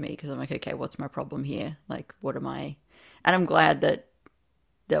interesting to me because I'm like, okay, what's my problem here? Like, what am I? And I'm glad that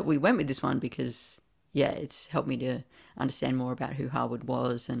we went with this one because yeah, it's helped me to understand more about who Harwood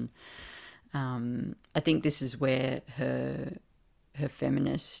was, and I think this is where her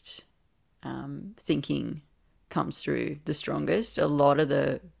feminist thinking comes through the strongest. A lot of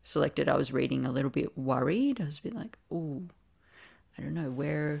the selected I was reading a little bit worried. I was a bit like, oh, I don't know,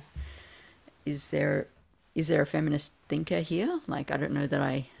 where is there is there a feminist thinker here? Like, I don't know that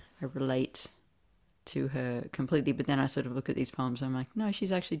I relate to her completely. But then I sort of look at these poems and I'm like, no,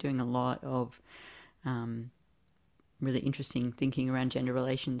 she's actually doing a lot of really interesting thinking around gender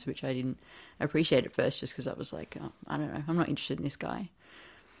relations, which I didn't appreciate at first just because I was like, oh, I don't know, I'm not interested in this guy.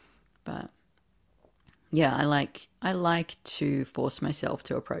 But yeah, I like to force myself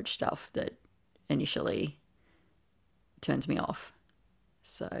to approach stuff that initially turns me off.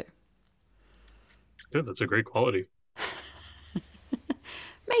 So Good, that's a great quality.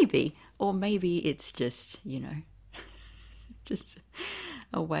 maybe, or maybe it's just just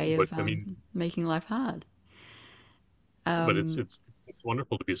a way But of I mean, making life hard. but it's Um, it's it's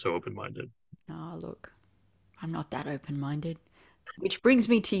wonderful to be so open-minded. oh look, I'm not that open-minded. Which brings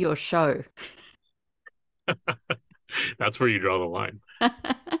me to your show. That's where you draw the line.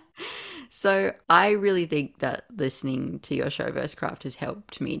 So I really think that listening to your show Verse Craft has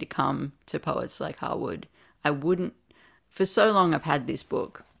helped me to come to poets like Harwood. I wouldn't for so long I've had this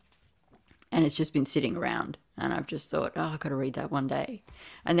book and it's just been sitting around and I've just thought, oh, I've got to read that one day.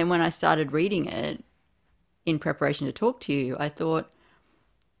 And then when I started reading it in preparation to talk to you, I thought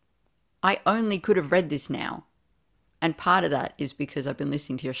I only could have read this now. And part of that is because I've been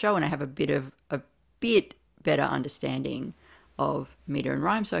listening to your show and I have a bit better understanding of meter and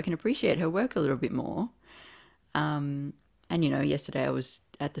rhyme so I can appreciate her work a little bit more. And yesterday I was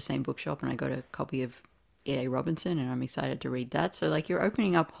at the same bookshop and I got a copy of E.A. Robinson and I'm excited to read that. So like you're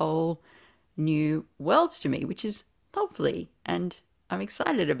opening up whole new worlds to me, which is lovely. And I'm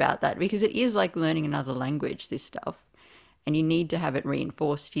excited about that because it is like learning another language, this stuff. And you need to have it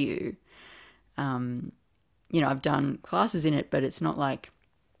reinforced to you. I've done classes in it, but it's not like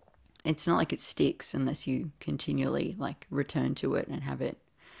it sticks unless you continually like return to it and have it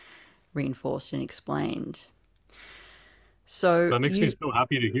reinforced and explained. So That makes me you, so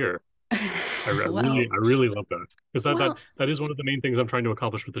happy to hear. well, I really love that because well, that is one of the main things I'm trying to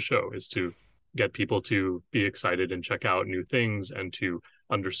accomplish with the show is to get people to be excited and check out new things and to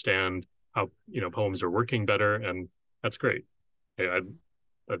understand how poems are working better, and that's great. I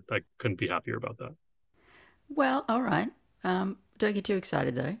couldn't be happier about that. well, all right. Don't get too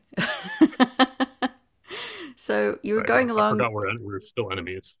excited though. So you were Right, going I along. forgot we're still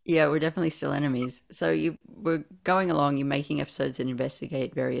enemies. Yeah, we're definitely still enemies. So you were going along. You're making episodes that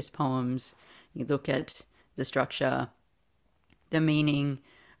investigate various poems. You look at the structure, the meaning.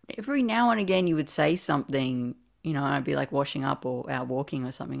 Every now and again, you would say something, and I'd be like washing up or out walking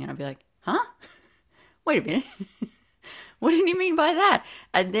or something, and I'd be like, "Huh? Wait a minute. What did you mean by that?"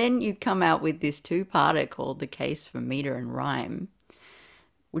 And then you come out with this two-parter called "The Case for Meter and Rhyme."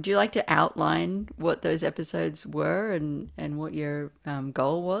 Would you like to outline what those episodes were and what your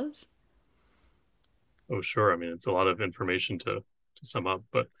goal was? Oh, sure. I mean, it's a lot of information to sum up,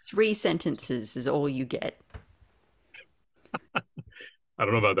 but 3 sentences is all you get. I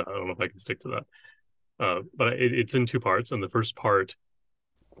don't know about that. I don't know if I can stick to that. But it's in two parts, and the first part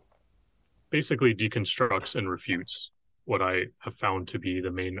basically deconstructs and refutes what I have found to be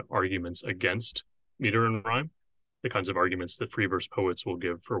the main arguments against meter and rhyme, the kinds of arguments that free verse poets will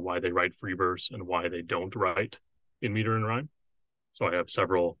give for why they write free verse and why they don't write in meter and rhyme. So I have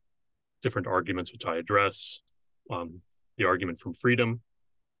several different arguments which I address. The argument from freedom,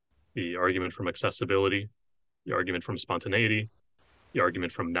 the argument from accessibility, the argument from spontaneity, the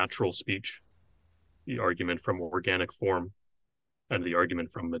argument from natural speech, the argument from organic form, and the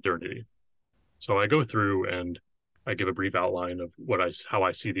argument from modernity. So I go through and I give a brief outline of how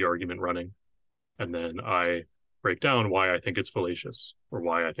I see the argument running, and then I break down why I think it's fallacious, or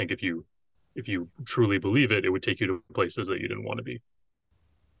why I think if you truly believe it, it would take you to places that you didn't want to be.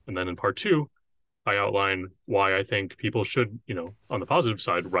 And then in part two, I outline why I think people should, on the positive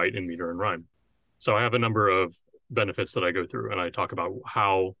side, write in meter and rhyme. So I have a number of benefits that I go through, and I talk about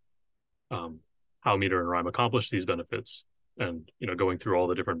um, how meter and rhyme accomplish these benefits, and going through all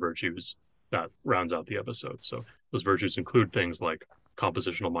the different virtues that rounds out the episode. So those virtues include things like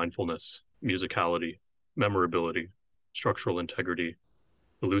compositional mindfulness, musicality, memorability, structural integrity,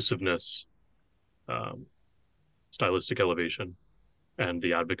 elusiveness, um, stylistic elevation, and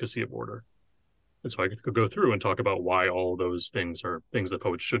the advocacy of order. And so I could go through and talk about why all those things are things that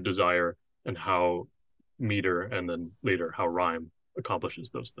poets should desire, and how meter and then later how rhyme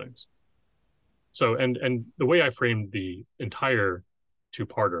accomplishes those things. So and the way I framed the entire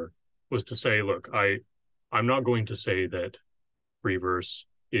two-parter was to say, look, I'm not going to say that free verse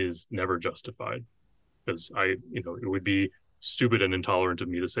is never justified, because it would be stupid and intolerant of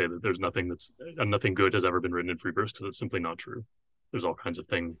me to say that there's nothing good has ever been written in free verse, because it's simply not true. There's all kinds of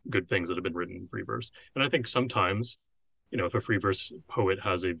good things that have been written in free verse. And I think sometimes, if a free verse poet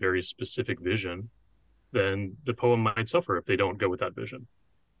has a very specific vision, then the poem might suffer if they don't go with that vision.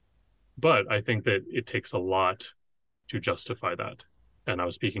 But I think that it takes a lot to justify that. And I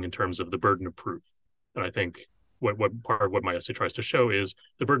was speaking in terms of the burden of proof. And I think what part of what my essay tries to show is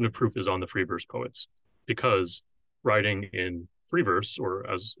the burden of proof is on the free verse poets, because writing in free verse, or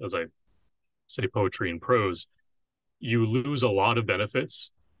as I say, poetry and prose, you lose a lot of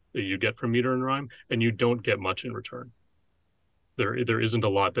benefits that you get from meter and rhyme, and you don't get much in return. There isn't a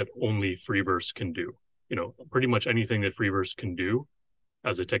lot that only free verse can do. Pretty much anything that free verse can do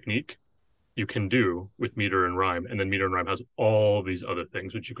as a technique, you can do with meter and rhyme, and then meter and rhyme has all these other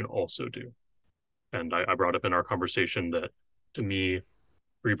things which you can also do. And I brought up in our conversation that, to me,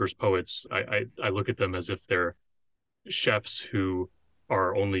 free verse poets, I look at them as if they're chefs who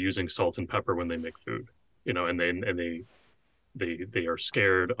are only using salt and pepper when they make food, and they are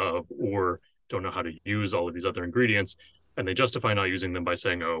scared of or don't know how to use all of these other ingredients, and they justify not using them by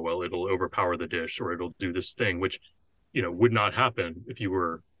saying, oh, well, it'll overpower the dish, or it'll do this thing, which would not happen if you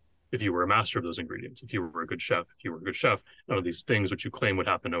were a master of those ingredients. If you were a good chef, none of these things which you claim would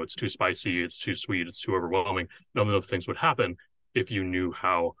happen. Oh, it's too spicy, it's too sweet, it's too overwhelming. None of those things would happen if you knew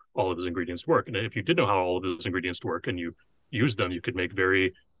how all of those ingredients work. And if you did know how all of those ingredients work and you used them, you could make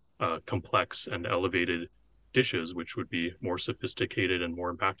very complex and elevated dishes, which would be more sophisticated and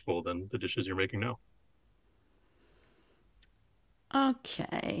more impactful than the dishes you're making now.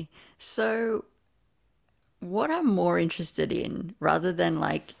 Okay. So what I'm more interested in, rather than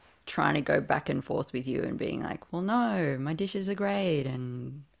like trying to go back and forth with you and being like, well, no, my dishes are great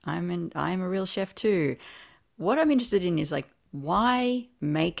and I'm a real chef too. What I'm interested in is like, why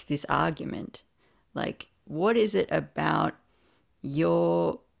make this argument? Like, what is it about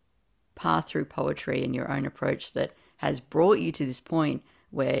your path through poetry and your own approach that has brought you to this point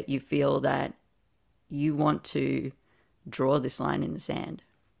where you feel that you want to draw this line in the sand?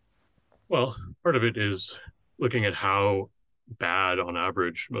 Well, part of it is looking at how bad on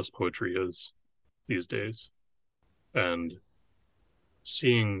average most poetry is these days, and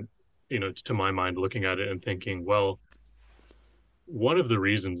seeing, to my mind, looking at it and thinking, well, one of the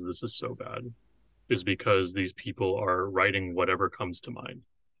reasons this is so bad is because these people are writing whatever comes to mind.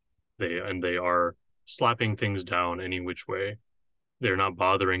 They are slapping things down any which way. They're not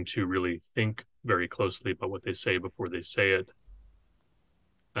bothering to really think very closely about what they say before they say it.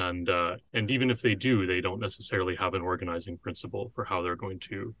 And even if they do, they don't necessarily have an organizing principle for how they're going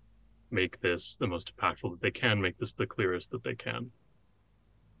to make this the most impactful that they can, make this the clearest that they can.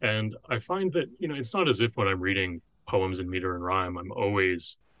 And I find that, it's not as if when I'm reading poems in meter and rhyme, I'm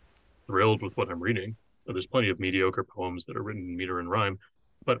always thrilled with what I'm reading. There's plenty of mediocre poems that are written in meter and rhyme,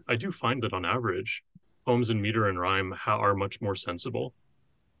 but I do find that on average, poems in meter and rhyme are much more sensible.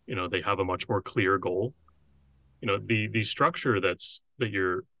 They have a much more clear goal. The structure that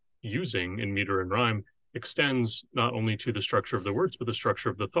you're using in meter and rhyme extends not only to the structure of the words, but the structure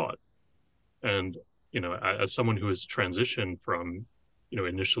of the thought. And, as someone who has transitioned from,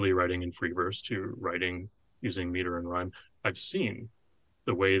 initially writing in free verse to writing using meter and rhyme, I've seen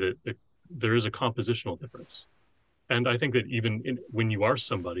the way that there is a compositional difference. And I think that even when you are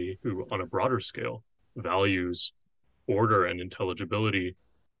somebody who, on a broader scale, values order and intelligibility,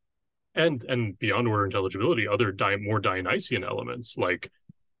 and beyond order intelligibility, other more Dionysian elements like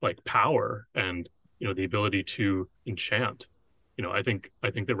power and the ability to enchant. I think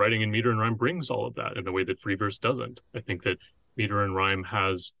that writing in meter and rhyme brings all of that in a way that free verse doesn't. I think that meter and rhyme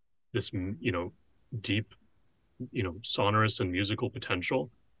has this deep sonorous and musical potential,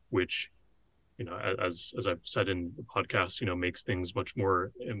 which as I've said in the podcast, makes things much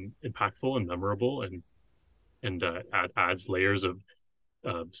more impactful and memorable, and adds layers of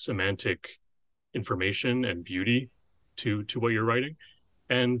semantic information and beauty to what you're writing,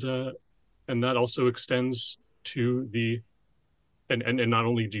 and that also extends to and not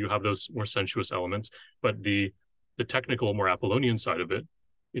only do you have those more sensuous elements, but the technical, more Apollonian side of it.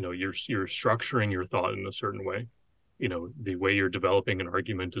 You're structuring your thought in a certain way. the way you're developing an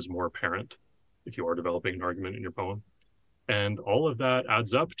argument is more apparent if you are developing an argument in your poem. And all of that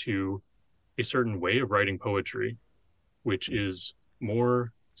adds up to a certain way of writing poetry, which is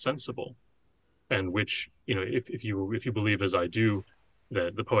more sensible, and which, if you believe as I do,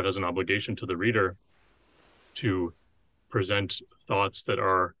 that the poet has an obligation to the reader to present thoughts that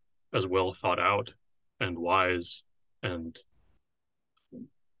are as well thought out and wise and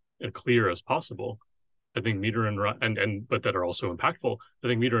clear as possible. I think meter and rhyme, and but that are also impactful. I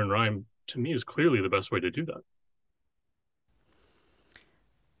think meter and rhyme to me is clearly the best way to do that.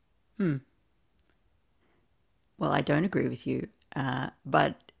 Well, I don't agree with you,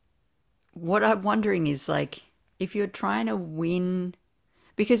 but what I'm wondering is like if you're trying to win,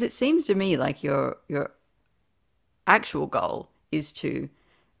 because it seems to me like your actual goal is to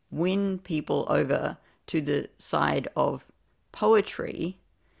win people over to the side of poetry,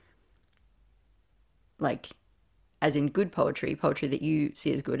 like as in good poetry, poetry that you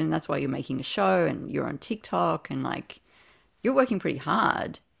see as good, and that's why you're making a show and you're on TikTok and like you're working pretty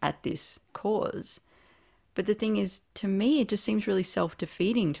hard at this cause. But the thing is, to me, it just seems really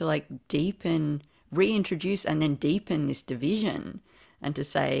self-defeating to like deepen, reintroduce, and then deepen this division, and to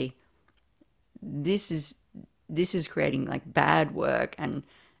say this is creating like bad work, and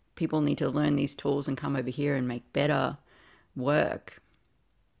people need to learn these tools and come over here and make better work.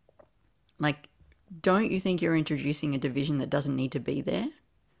 Like, don't you think you're introducing a division that doesn't need to be there?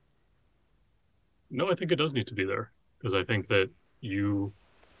 No, I think it does need to be there, because I think that you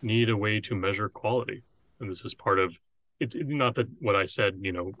need a way to measure quality. And this is part of it's not that what I said,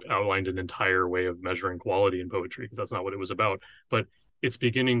 outlined an entire way of measuring quality in poetry, because that's not what it was about. But it's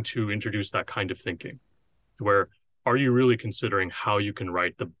beginning to introduce that kind of thinking where are you really considering how you can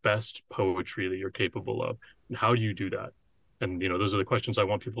write the best poetry that you're capable of? And how do you do that? And, those are the questions I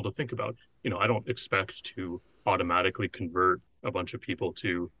want people to think about. I don't expect to automatically convert a bunch of people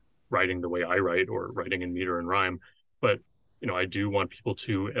to writing the way I write or writing in meter and rhyme. But, I do want people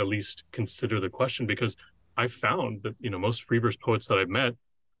to at least consider the question, because I've found that, most free verse poets that I've met,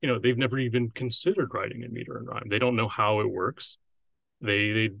 they've never even considered writing in meter and rhyme. They don't know how it works.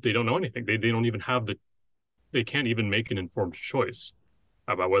 They don't know anything. They don't even have they can't even make an informed choice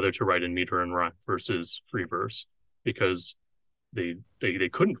about whether to write in meter and rhyme versus free verse, because they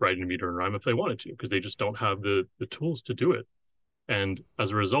couldn't write in meter and rhyme if they wanted to, because they just don't have the tools to do it. And as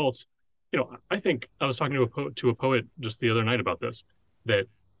a result, I think I was talking to a poet just the other night about this, that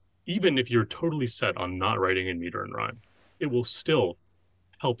even if you're totally set on not writing in meter and rhyme, it will still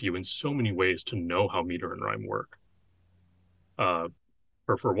help you in so many ways to know how meter and rhyme work.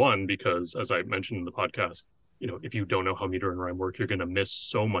 For one, because as I mentioned in the podcast, if you don't know how meter and rhyme work, you're going to miss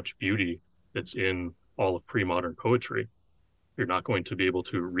so much beauty that's in all of pre-modern poetry. You're not going to be able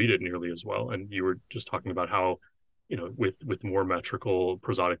to read it nearly as well. And you were just talking about how, with more metrical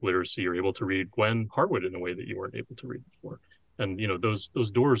prosodic literacy, you're able to read Gwen Harwood in a way that you weren't able to read before. And,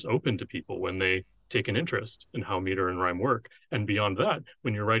 those doors open to people when they take an interest in how meter and rhyme work. And beyond that,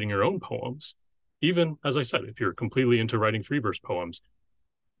 when you're writing your own poems, even, as I said, if you're completely into writing free verse poems,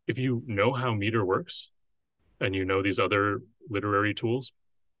 if you know how meter works and these other literary tools,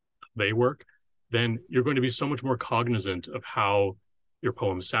 they work, then you're going to be so much more cognizant of how your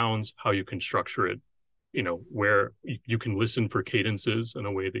poem sounds, how you can structure it, where you can listen for cadences in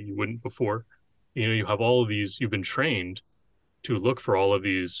a way that you wouldn't before. You have all of these, you've been trained to look for all of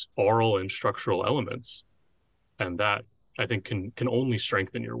these oral and structural elements. And that, I think, can only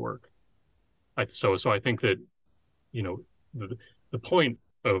strengthen your work. So I think that, the point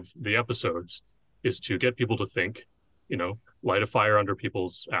of the episodes is to get people to think, light a fire under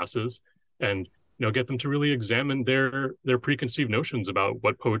people's asses, and get them to really examine their preconceived notions about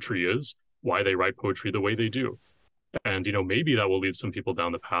what poetry is, why they write poetry the way they do. And maybe that will lead some people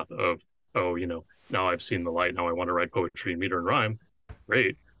down the path of, oh, now I've seen the light, now I want to write poetry in meter and rhyme.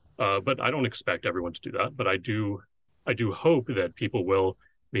 Great. But I don't expect everyone to do that. But I do hope that people will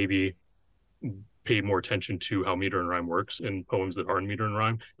maybe pay more attention to how meter and rhyme works in poems that are in meter and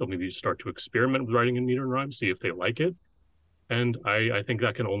rhyme. They'll maybe start to experiment with writing in meter and rhyme, see if they like it. And I think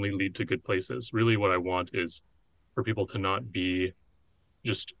that can only lead to good places. Really, what I want is for people to not be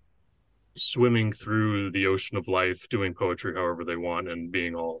just swimming through the ocean of life, doing poetry however they want and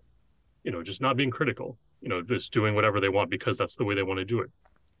being all, just not being critical, just doing whatever they want because that's the way they want to do it.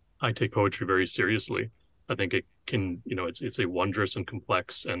 I take poetry very seriously. I think it can, it's a wondrous and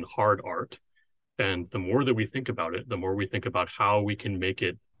complex and hard art. And the more that we think about it, the more we think about how we can make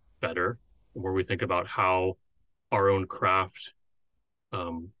it better, the more we think about how our own craft,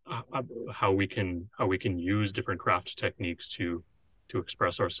 how we can use different craft techniques to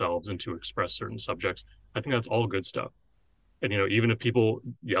express ourselves and to express certain subjects, I think that's all good stuff. And even if people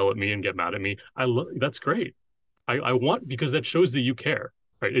yell at me and get mad at me, that's great. I want, because that shows that you care,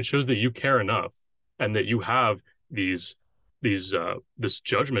 right? It shows that you care enough, and that you have these this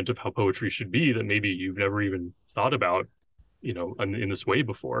judgment of how poetry should be that maybe you've never even thought about, in this way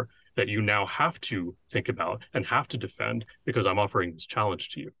before, that you now have to think about and have to defend because I'm offering this challenge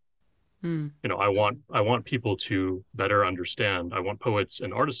to you. Mm. I want people to better understand. I want poets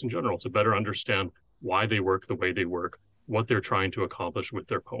and artists in general to better understand why they work the way they work, what they're trying to accomplish with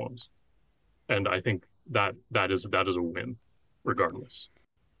their poems. And I think that is a win, regardless.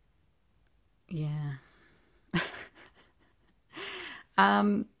 Yeah.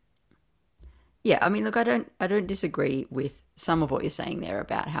 um, yeah, I mean, look, I don't disagree with some of what you're saying there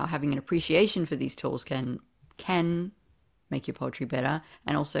about how having an appreciation for these tools can make your poetry better,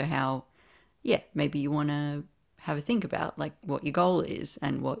 and also how, yeah, maybe you want to have a think about like what your goal is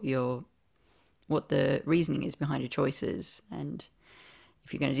and what the reasoning is behind your choices, and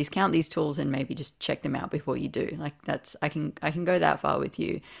if you're going to discount these tools, then maybe just check them out before you do. Like that's I can go that far with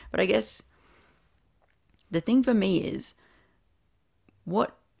you, but I guess the thing for me is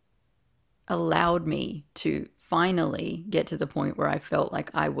what allowed me to finally get to the point where I felt like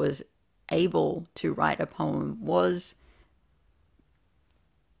I was able to write a poem was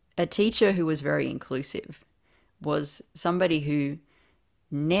a teacher who was very inclusive, was somebody who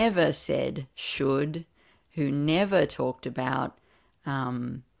never said should, who never talked about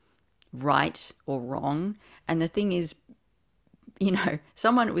right or wrong. And the thing is,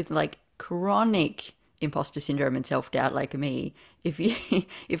 someone with like chronic imposter syndrome and self-doubt like me,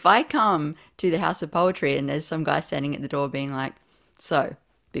 if I come to the House of Poetry and there's some guy standing at the door being like, so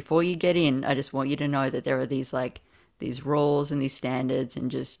before you get in, I just want you to know that there are these rules and these standards,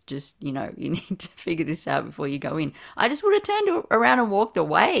 and just you need to figure this out before you go in, I just would have turned around and walked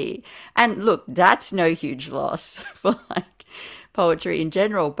away. And look, that's no huge loss for like poetry in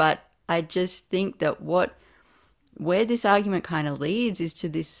general, but I just think that where this argument kind of leads is to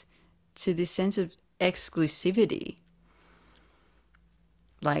this sense of exclusivity.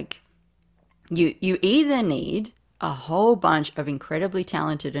 Like you either need a whole bunch of incredibly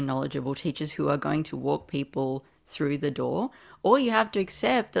talented and knowledgeable teachers who are going to walk people through the door, or you have to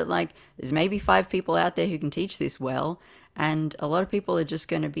accept that like there's maybe 5 people out there who can teach this well, and a lot of people are just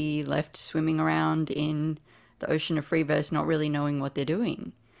going to be left swimming around in the ocean of free verse not really knowing what they're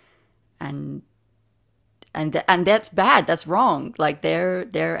doing. And that's bad, that's wrong, like they're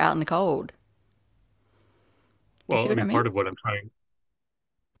out in the cold. Do you see Well, I what I mean, mean? part of what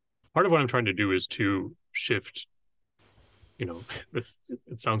I'm trying to do is to shift, this,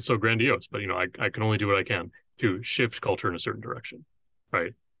 it sounds so grandiose, but I can only do what I can to shift culture in a certain direction,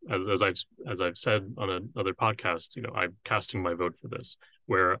 right? As I've said on another podcast, I'm casting my vote for this,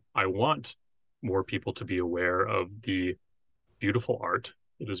 where I want more people to be aware of the beautiful art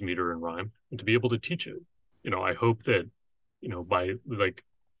that is meter and rhyme, and to be able to teach it. I hope that, by like,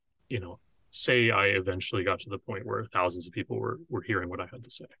 you know, say I eventually got to the point where thousands of people were hearing what I had to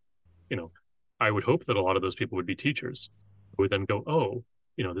say, you know, I would hope that a lot of those people would be teachers who would then go, oh,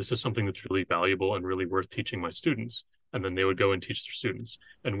 this is something that's really valuable and really worth teaching my students. And then they would go and teach their students.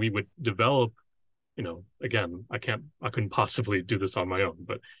 And we would develop, again, I couldn't possibly do this on my own,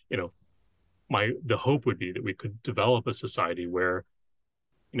 but, the hope would be that we could develop a society where,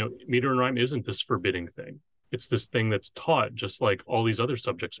 meter and rhyme isn't this forbidding thing. It's this thing that's taught just like all these other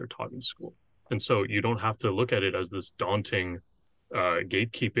subjects are taught in school. And so you don't have to look at it as this daunting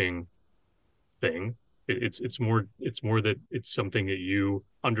gatekeeping thing. It's more that it's something that you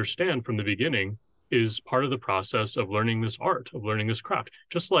understand from the beginning is part of the process of learning this art, of learning this craft.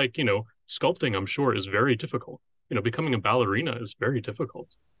 Just like, sculpting, I'm sure, is very difficult. Becoming a ballerina is very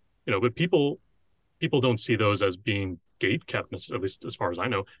difficult. But people don't see those as being gate kept, at least as far as I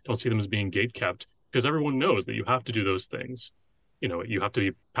know, don't see them as being gate kept, because everyone knows that you have to do those things. You have to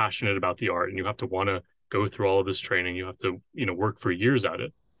be passionate about the art, and you have to want to go through all of this training. You have to, work for years at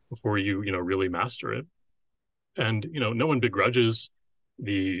it before you, really master it. And, no one begrudges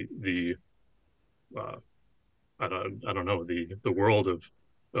the uh, I don't know, the world of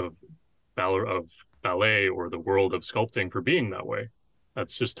ballet or the world of sculpting for being that way.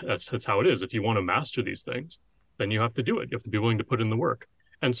 That's how it is. If you want to master these things, then you have to do it. You have to be willing to put in the work.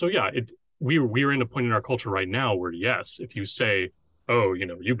 And so yeah, we're in a point in our culture right now where yes, if you say, oh,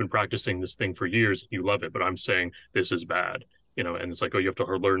 you've been practicing this thing for years, you love it, but I'm saying this is bad, and it's like, oh, you have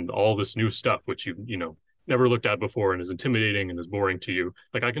to learn all this new stuff which you never looked at before and is intimidating and is boring to you.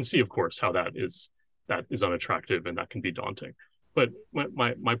 Like I can see, of course, how that is unattractive and that can be daunting. But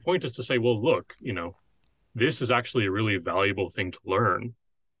my point is to say, well, look, this is actually a really valuable thing to learn.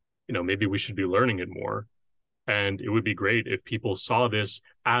 maybe we should be learning it more. And it would be great if people saw this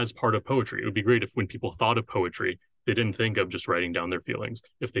as part of poetry. It would be great if when people thought of poetry, they didn't think of just writing down their feelings.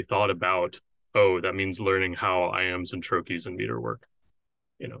 If they thought about, oh, that means learning how iambs and trochees and meter work,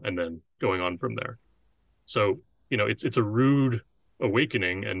 and then going on from there. So, it's a rude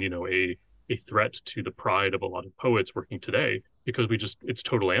awakening and, a threat to the pride of a lot of poets working today because it's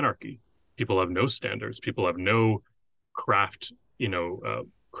total anarchy. People have no standards. People have no craft,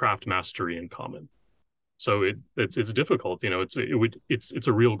 craft mastery in common. So it's difficult. It's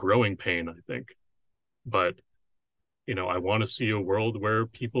a real growing pain, I think. But I want to see a world where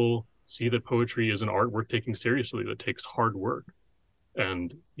people see that poetry is an art worth taking seriously, that takes hard work,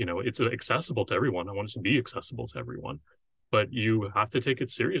 and it's accessible to everyone. I want it to be accessible to everyone, but you have to take it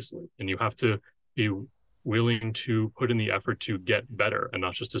seriously, and you have to be willing to put in the effort to get better, and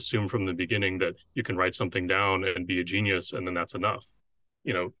not just assume from the beginning that you can write something down and be a genius, and then that's enough.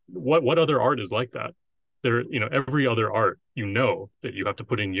 What other art is like that? Every other art, that you have to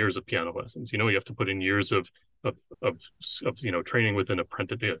put in years of piano lessons. You have to put in years of of, training with an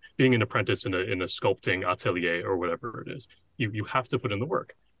apprentice, being an apprentice in a sculpting atelier or whatever it is. You have to put in the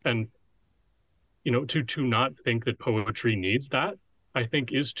work, and to not think that poetry needs that, I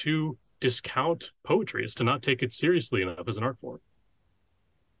think, is to discount poetry, is to not take it seriously enough as an art form.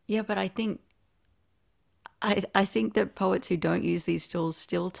 Yeah, but I think that poets who don't use these tools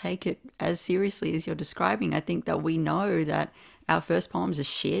still take it as seriously as you're describing. I think that we know that our first poems are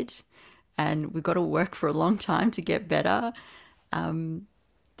shit and we've got to work for a long time to get better.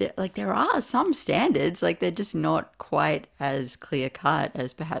 There are some standards, like they're just not quite as clear cut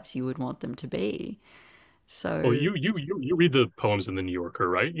as perhaps you would want them to be. Well, So, you read the poems in the New Yorker,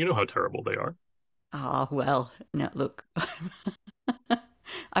 right? You know how terrible they are, well, no, look,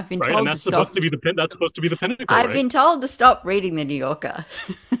 I've been right? And told to stop. that's supposed to be the pinnacle, I've right? been told to stop reading the New Yorker.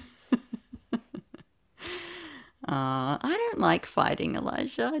 I don't like fighting,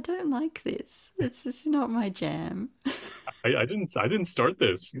 Elijah. I don't like this. This is not my jam. I didn't start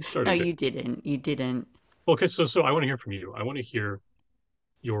this. You No, started it. you didn't. You didn't. Okay, so I want to hear from you. I want to hear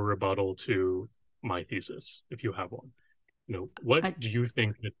your rebuttal to my thesis, if you have one. What I do you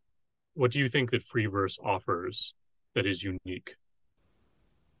think that free verse offers that is unique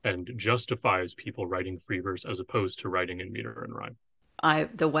and justifies people writing free verse as opposed to writing in meter and rhyme?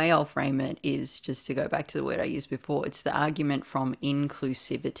 the way I'll frame it is just to go back to the word I used before. It's the argument from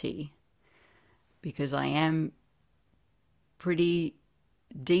inclusivity, because I am pretty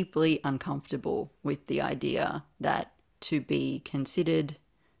deeply uncomfortable with the idea that to be considered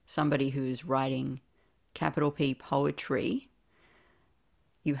somebody who is writing capital P poetry,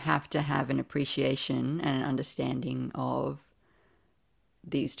 you have to have an appreciation and an understanding of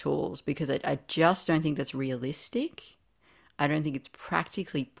these tools, because I just don't think that's realistic. I don't think it's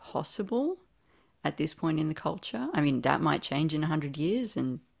practically possible at this point in the culture. I mean, that might change in 100 years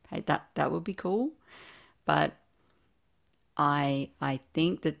and hey, that would be cool. But I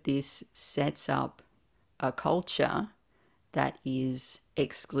think that this sets up a culture that is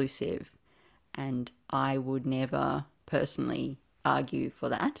exclusive, and I would never personally argue for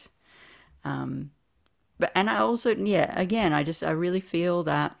that. But and I also, yeah, again, I really feel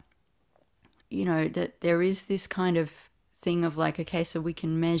that that there is this kind of thing of like, okay, so we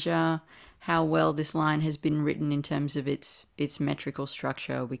can measure how well this line has been written in terms of its metrical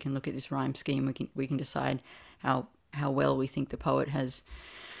structure. We can look at this rhyme scheme. We can decide how well we think the poet has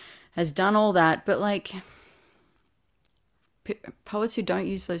done all that. But like poets who don't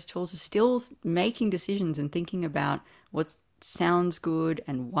use those tools are still making decisions and thinking about what sounds good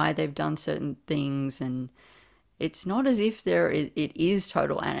and why they've done certain things, and it's not as if it is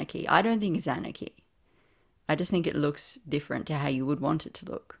total anarchy. I don't think it's anarchy. I just think it looks different to how you would want it to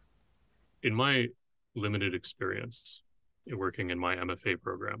look. In my limited experience working in my MFA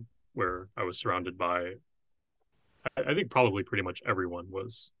program, where I was surrounded by, I think probably pretty much everyone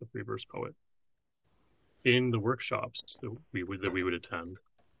was a free verse poet. In the workshops that we would attend,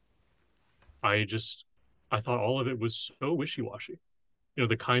 I thought all of it was so wishy-washy.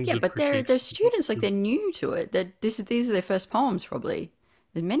 The kinds Yeah, of but they're critiques. students, like they're new to it. These are their first poems probably.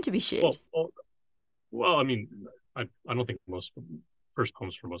 They're meant to be Well, shit. well, I mean, I don't think most first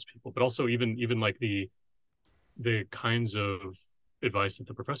poems for most people, but also even like the kinds of advice that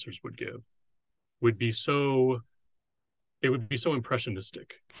the professors would give would be so it would be so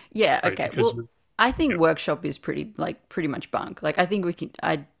impressionistic, Yeah, right? okay. Because Well, I think yeah, workshop is pretty much bunk. Like I think we can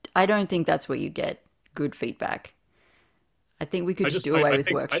I don't think that's where you get good feedback. I think we could I just just do away I with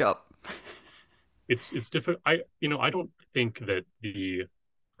think workshop. it's difficult. I don't think that the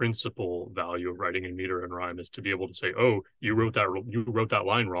principal value of writing in meter and rhyme is to be able to say, oh, you wrote that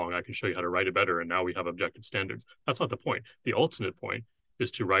line wrong. I can show you how to write it better. And now we have objective standards. That's not the point. The ultimate point is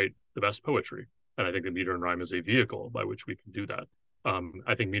to write the best poetry. And I think the meter and rhyme is a vehicle by which we can do that.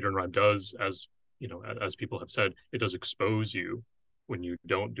 I think meter and rhyme does, as as people have said, it does expose you when you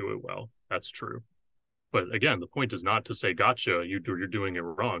don't do it well. That's true. But again, the point is not to say, gotcha, you're doing it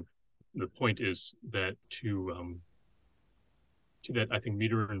wrong. The point is that that I think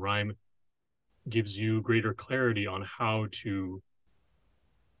meter and rhyme gives you greater clarity on how to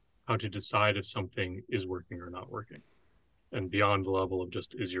decide if something is working or not working, and beyond the level of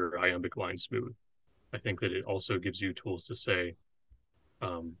just, is your iambic line smooth. I think that it also gives you tools to say,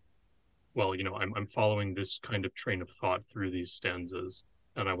 well, I'm following this kind of train of thought through these stanzas,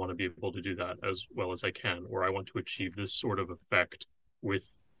 and I want to be able to do that as well as I can, or I want to achieve this sort of effect with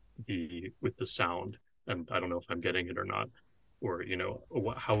the sound, and I don't know if I'm getting it or not. Or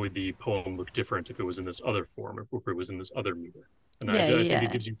how would the poem look different if it was in this other form, or if it was in this other meter? And I think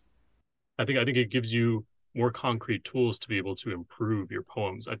it gives you, I think it gives you more concrete tools to be able to improve your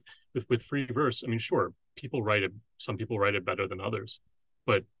poems. With free verse, I mean, sure, some people write it better than others,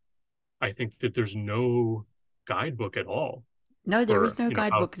 but I think that there's no guidebook at all. No, there is no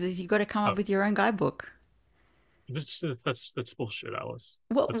guidebook. You got to come up with your own guidebook. That's bullshit, Alice.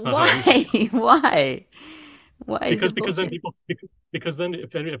 Well, that's why? Why? Why because then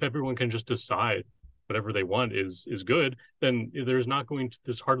if everyone can just decide whatever they want is good, then there's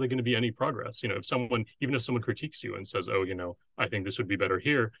hardly going to be any progress. If someone critiques you and says, oh, I think this would be better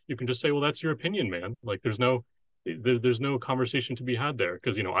here, you can just say, well, that's your opinion, man. Like there's no conversation to be had there,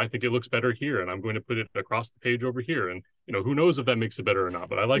 because I think it looks better here, and I'm going to put it across the page over here, and who knows if that makes it better or not,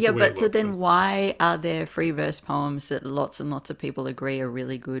 but I like the way it looks. So then why are there free verse poems that lots and lots of people agree are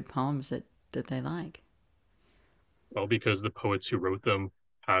really good poems that they like? Well, because the poets who wrote them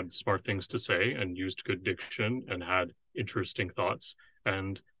had smart things to say and used good diction and had interesting thoughts.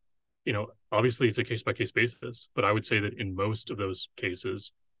 And, obviously it's a case-by-case basis, but I would say that in most of those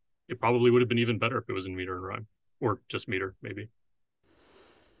cases, it probably would have been even better if it was in meter and rhyme, or just meter, maybe.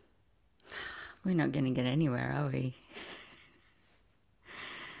 We're not going to get anywhere, are we?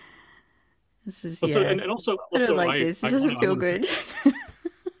 This is, and also, I don't like this. This doesn't feel good.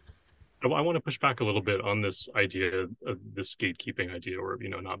 I want to push back a little bit on this idea of this gatekeeping idea, or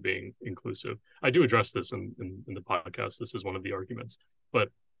not being inclusive. I do address this in the podcast. This is one of the arguments, but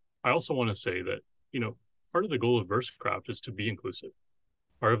I also want to say that part of the goal of Versecraft is to be inclusive.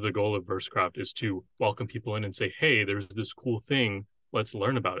 Part of the goal of Versecraft is to welcome people in and say, hey, there's this cool thing, let's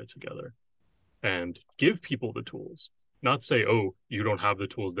learn about it together, and give people the tools. Not say, oh, you don't have the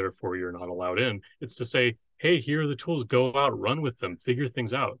tools, therefore you're not allowed in. It's to say, hey, here are the tools, go out, run with them, figure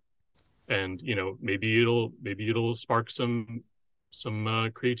things out. And maybe it'll spark some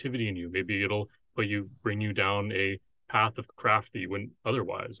creativity in you. Maybe it'll bring you down a path of craft that you wouldn't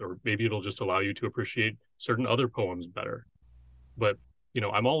otherwise, or maybe it'll just allow you to appreciate certain other poems better. But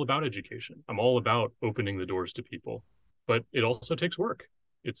I'm all about education. I'm all about opening the doors to people, but it also takes work.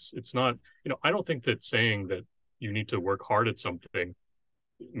 It's not, I don't think that saying that you need to work hard at something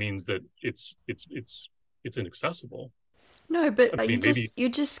means that it's inaccessible. No, but you're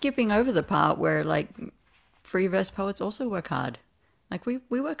just skipping over the part where like free verse poets also work hard. Like we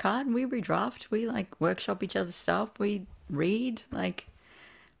work hard, we redraft, we like workshop each other's stuff, we read. Like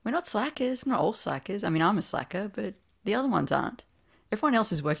we're not slackers. We're not all slackers. I mean, I'm a slacker, but the other ones aren't. Everyone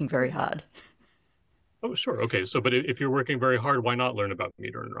else is working very hard. Oh, sure. Okay. So, but if you're working very hard, why not learn about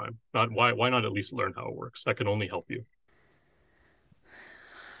meter and rhyme? Why not at least learn how it works? That can only help you.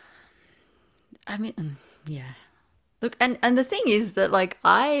 I mean, yeah. Look, and the thing is that, like,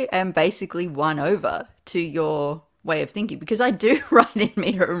 I am basically won over to your way of thinking because I do write in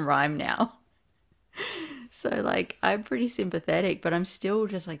meter and rhyme now. So, like, I'm pretty sympathetic, but I'm still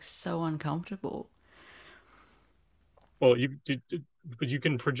just, like, so uncomfortable. Well, but you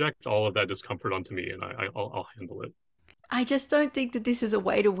can project all of that discomfort onto me, and I'll handle it. I just don't think that this is a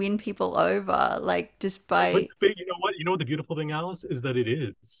way to win people over, like, just by... But you know what? You know what the beautiful thing, Alice, is that it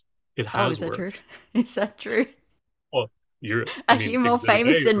is. It has is that worked. true? Is that true? Well, are you more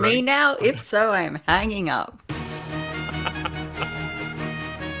famous than me now? If so, I am hanging up.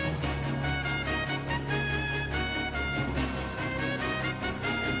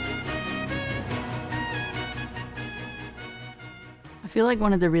 I feel like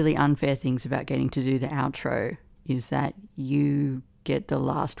one of the really unfair things about getting to do the outro is that you get the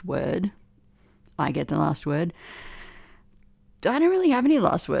last word. I get the last word. I don't really have any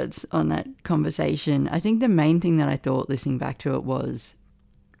last words on that conversation. I think the main thing that I thought listening back to it was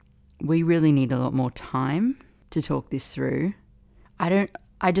we really need a lot more time to talk this through. I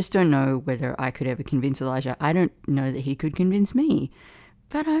I just don't know whether I could ever convince Elijah. I don't know that he could convince me,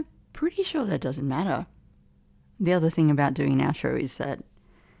 but I'm pretty sure that doesn't matter. The other thing about doing an outro is that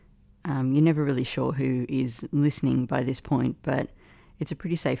you're never really sure who is listening by this point, but it's a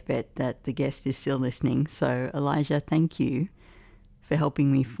pretty safe bet that the guest is still listening. So Elijah, thank you for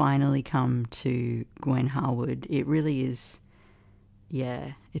helping me finally come to Gwen Harwood. It really is,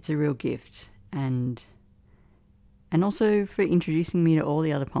 it's a real gift. And also for introducing me to all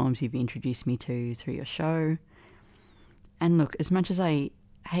the other poems you've introduced me to through your show. And look, as much as I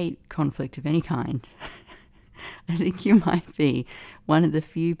hate conflict of any kind, I think you might be one of the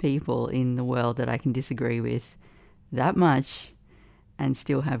few people in the world that I can disagree with that much and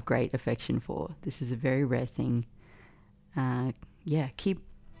still have great affection for. This is a very rare thing. Keep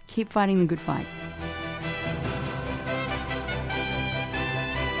fighting the good fight.